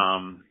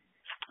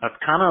that's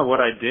kind of what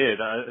I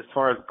did. As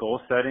far as goal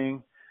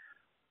setting,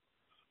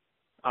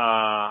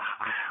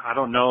 I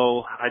don't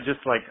know. I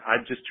just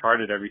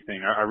charted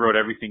everything. I wrote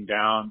everything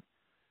down.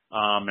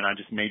 And I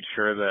just made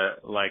sure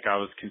that like I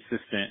was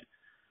consistent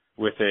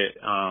with it.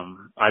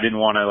 I didn't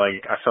want to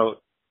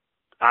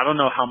I don't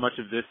know how much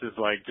of this is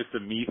like just a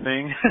me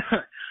thing.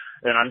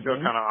 And I feel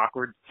kind of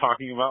awkward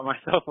talking about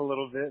myself a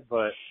little bit,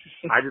 but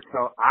I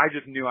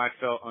just knew I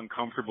felt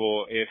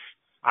uncomfortable if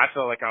I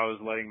felt like I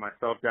was letting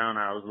myself down.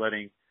 I was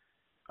letting,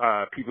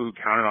 people who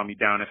counted on me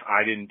down if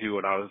I didn't do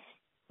what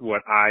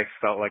I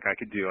felt like I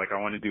could do. Like, I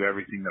wanted to do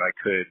everything that I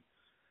could.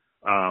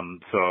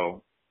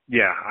 So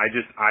yeah, I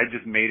just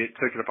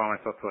took it upon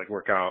myself to like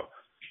work out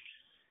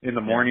in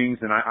the mornings,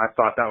 and I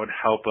thought that would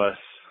help us.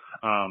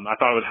 I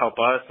thought it would help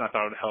us, and I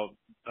thought it would help,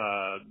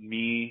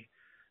 me.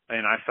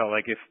 And I felt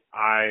like if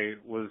I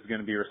was going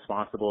to be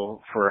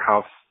responsible for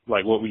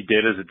what we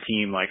did as a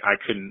team, like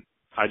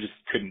I just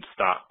couldn't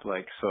stop.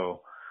 Like,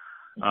 so,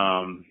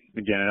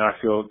 again, I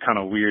feel kind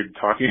of weird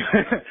talking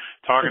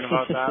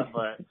about that,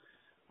 but,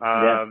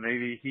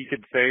 maybe he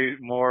could say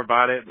more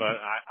about it, but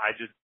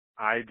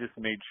I just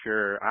made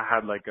sure I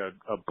had like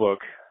a book,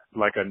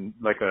 like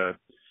a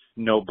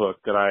notebook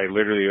that I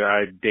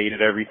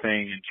dated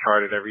everything and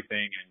charted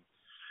everything and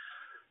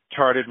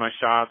charted my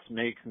shots,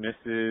 makes,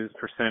 misses,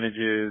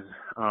 percentages.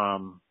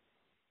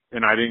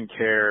 And I didn't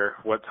care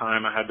what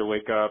time I had to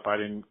wake up. I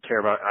didn't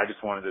care I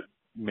just wanted to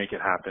make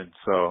it happen.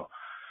 So,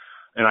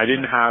 and I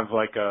didn't have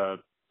like a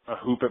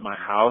hoop at my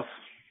house.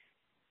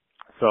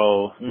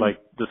 So like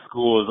the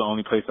school is the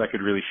only place I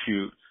could really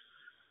shoot.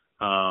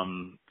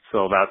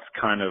 So that's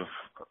kind of,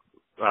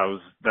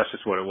 that's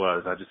just what it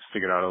was. I just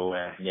figured out a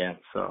way. Yeah.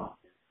 So.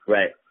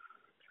 Right.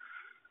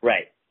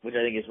 Which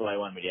I think is what I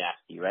wanted to ask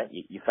you, right?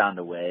 You found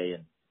a way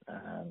and,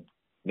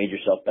 made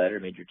yourself better,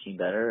 made your team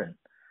better. And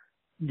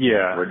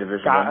we're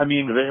Division I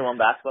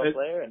basketball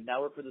player, and now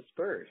we're for the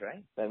Spurs,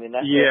 right? I mean,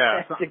 that's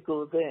a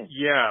cool thing.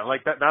 Yeah.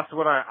 Like that's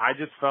what I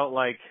just felt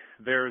like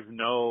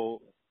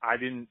I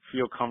didn't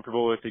feel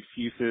comfortable with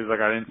excuses.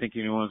 Like, I didn't think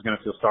anyone was going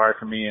to feel sorry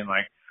for me. And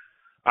like,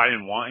 I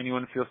didn't want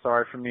anyone to feel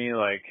sorry for me.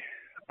 Like,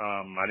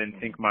 I didn't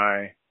think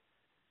I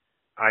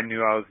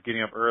knew I was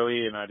getting up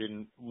early, and I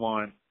didn't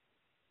want,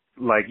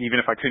 like, even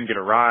if I couldn't get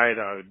a ride,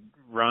 I would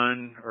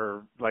run,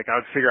 or like I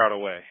would figure out a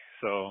way.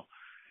 So,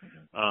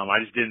 I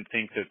just didn't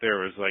think that there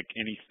was like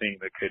anything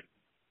that could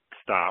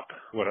stop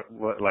what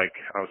like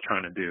I was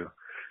trying to do.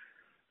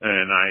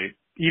 And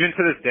even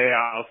to this day,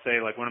 I'll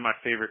say like one of my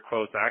favorite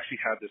quotes, I actually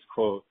had this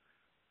quote,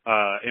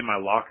 in my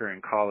locker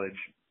in college.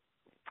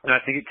 And I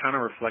think it kind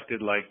of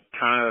reflected like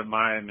kind of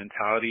my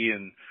mentality,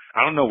 and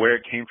I don't know where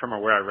it came from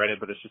or where I read it,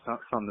 but it's just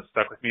something that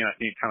stuck with me. And I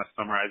think it kind of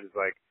summarizes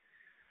like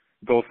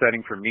goal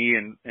setting for me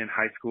in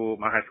high school,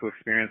 my high school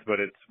experience, but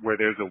it's where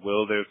there's a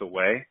will, there's a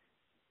way.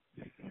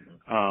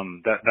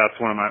 That's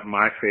one of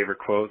my favorite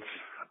quotes.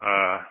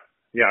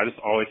 Yeah, I just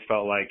always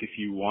felt like if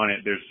you want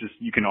it,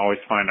 you can always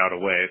find out a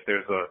way. If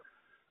there's a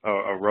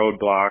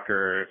roadblock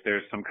or if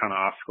there's some kind of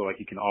obstacle, like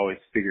you can always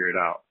figure it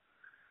out.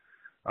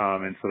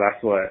 And so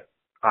that's what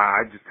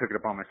I just took it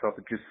upon myself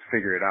to just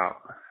figure it out.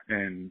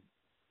 And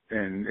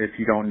if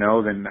you don't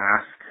know, then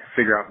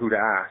figure out who to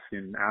ask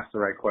and ask the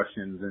right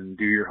questions and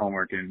do your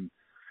homework and,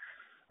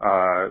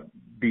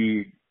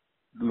 be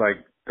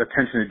like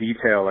attention to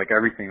detail, like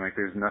everything, like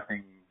there's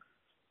nothing,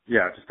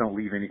 just don't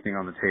leave anything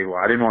on the table.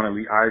 I didn't want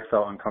to I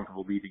felt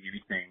uncomfortable leaving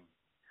anything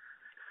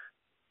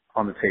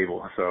on the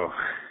table. So,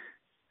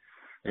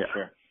 yeah.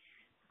 Sure.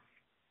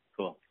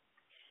 Cool.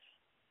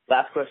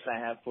 Last question I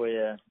have for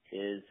you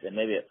is, and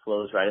maybe it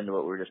flows right into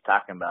what we were just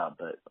talking about,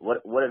 but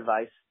what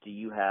advice do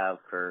you have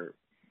for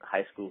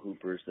high school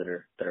hoopers that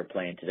are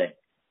playing today?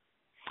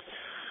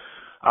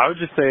 I would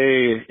just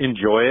say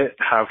enjoy it,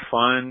 have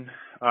fun.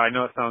 I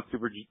know it sounds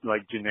super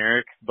like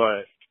generic,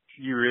 but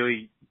you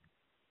really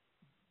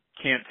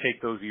can't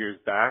take those years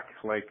back.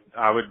 Like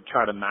I would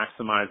try to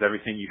maximize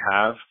everything you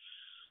have.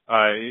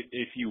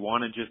 If you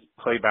want to just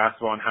play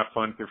basketball and have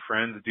fun with your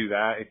friends, do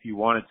that. If you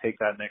want to take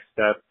that next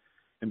step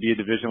and be a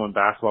Division I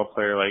basketball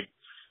player, like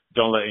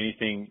don't let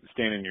anything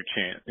stand in your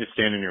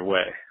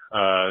way.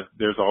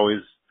 There's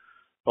always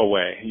a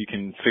way. You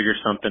can figure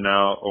something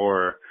out,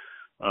 or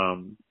I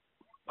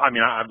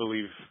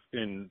believe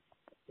in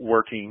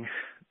working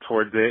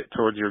towards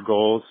your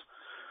goals.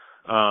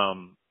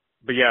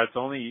 But yeah,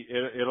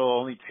 it'll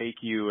only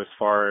take you as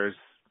far as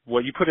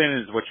what you put in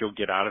is what you'll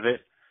get out of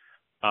it.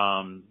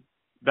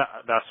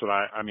 That's what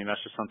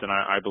that's just something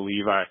I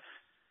believe.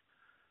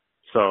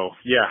 So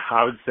yeah,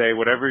 I would say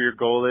whatever your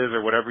goal is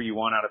or whatever you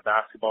want out of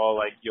basketball,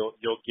 like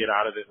you'll get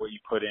out of it what you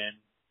put in,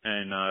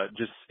 and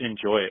just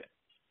enjoy it.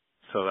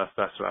 So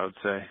that's what I would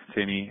say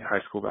to any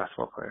high school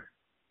basketball player.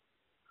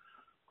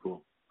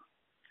 Cool.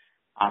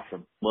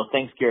 Awesome. Well,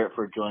 thanks, Garrett,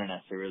 for joining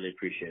us. I really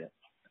appreciate it.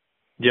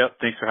 Yep.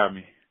 Thanks for having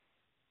me.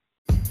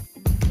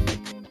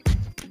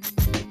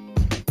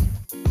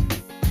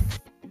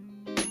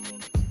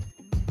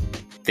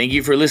 Thank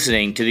you for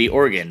listening to the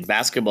Oregon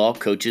Basketball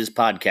Coaches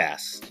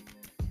Podcast.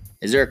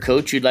 Is there a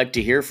coach you'd like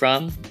to hear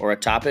from or a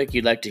topic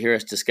you'd like to hear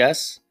us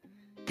discuss?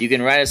 You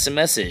can write us a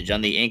message on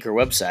the Anchor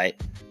website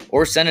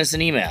or send us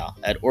an email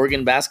at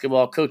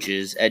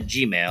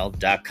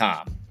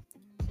OregonBasketballCoaches@gmail.com.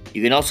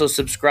 You can also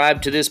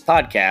subscribe to this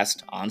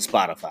podcast on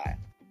Spotify.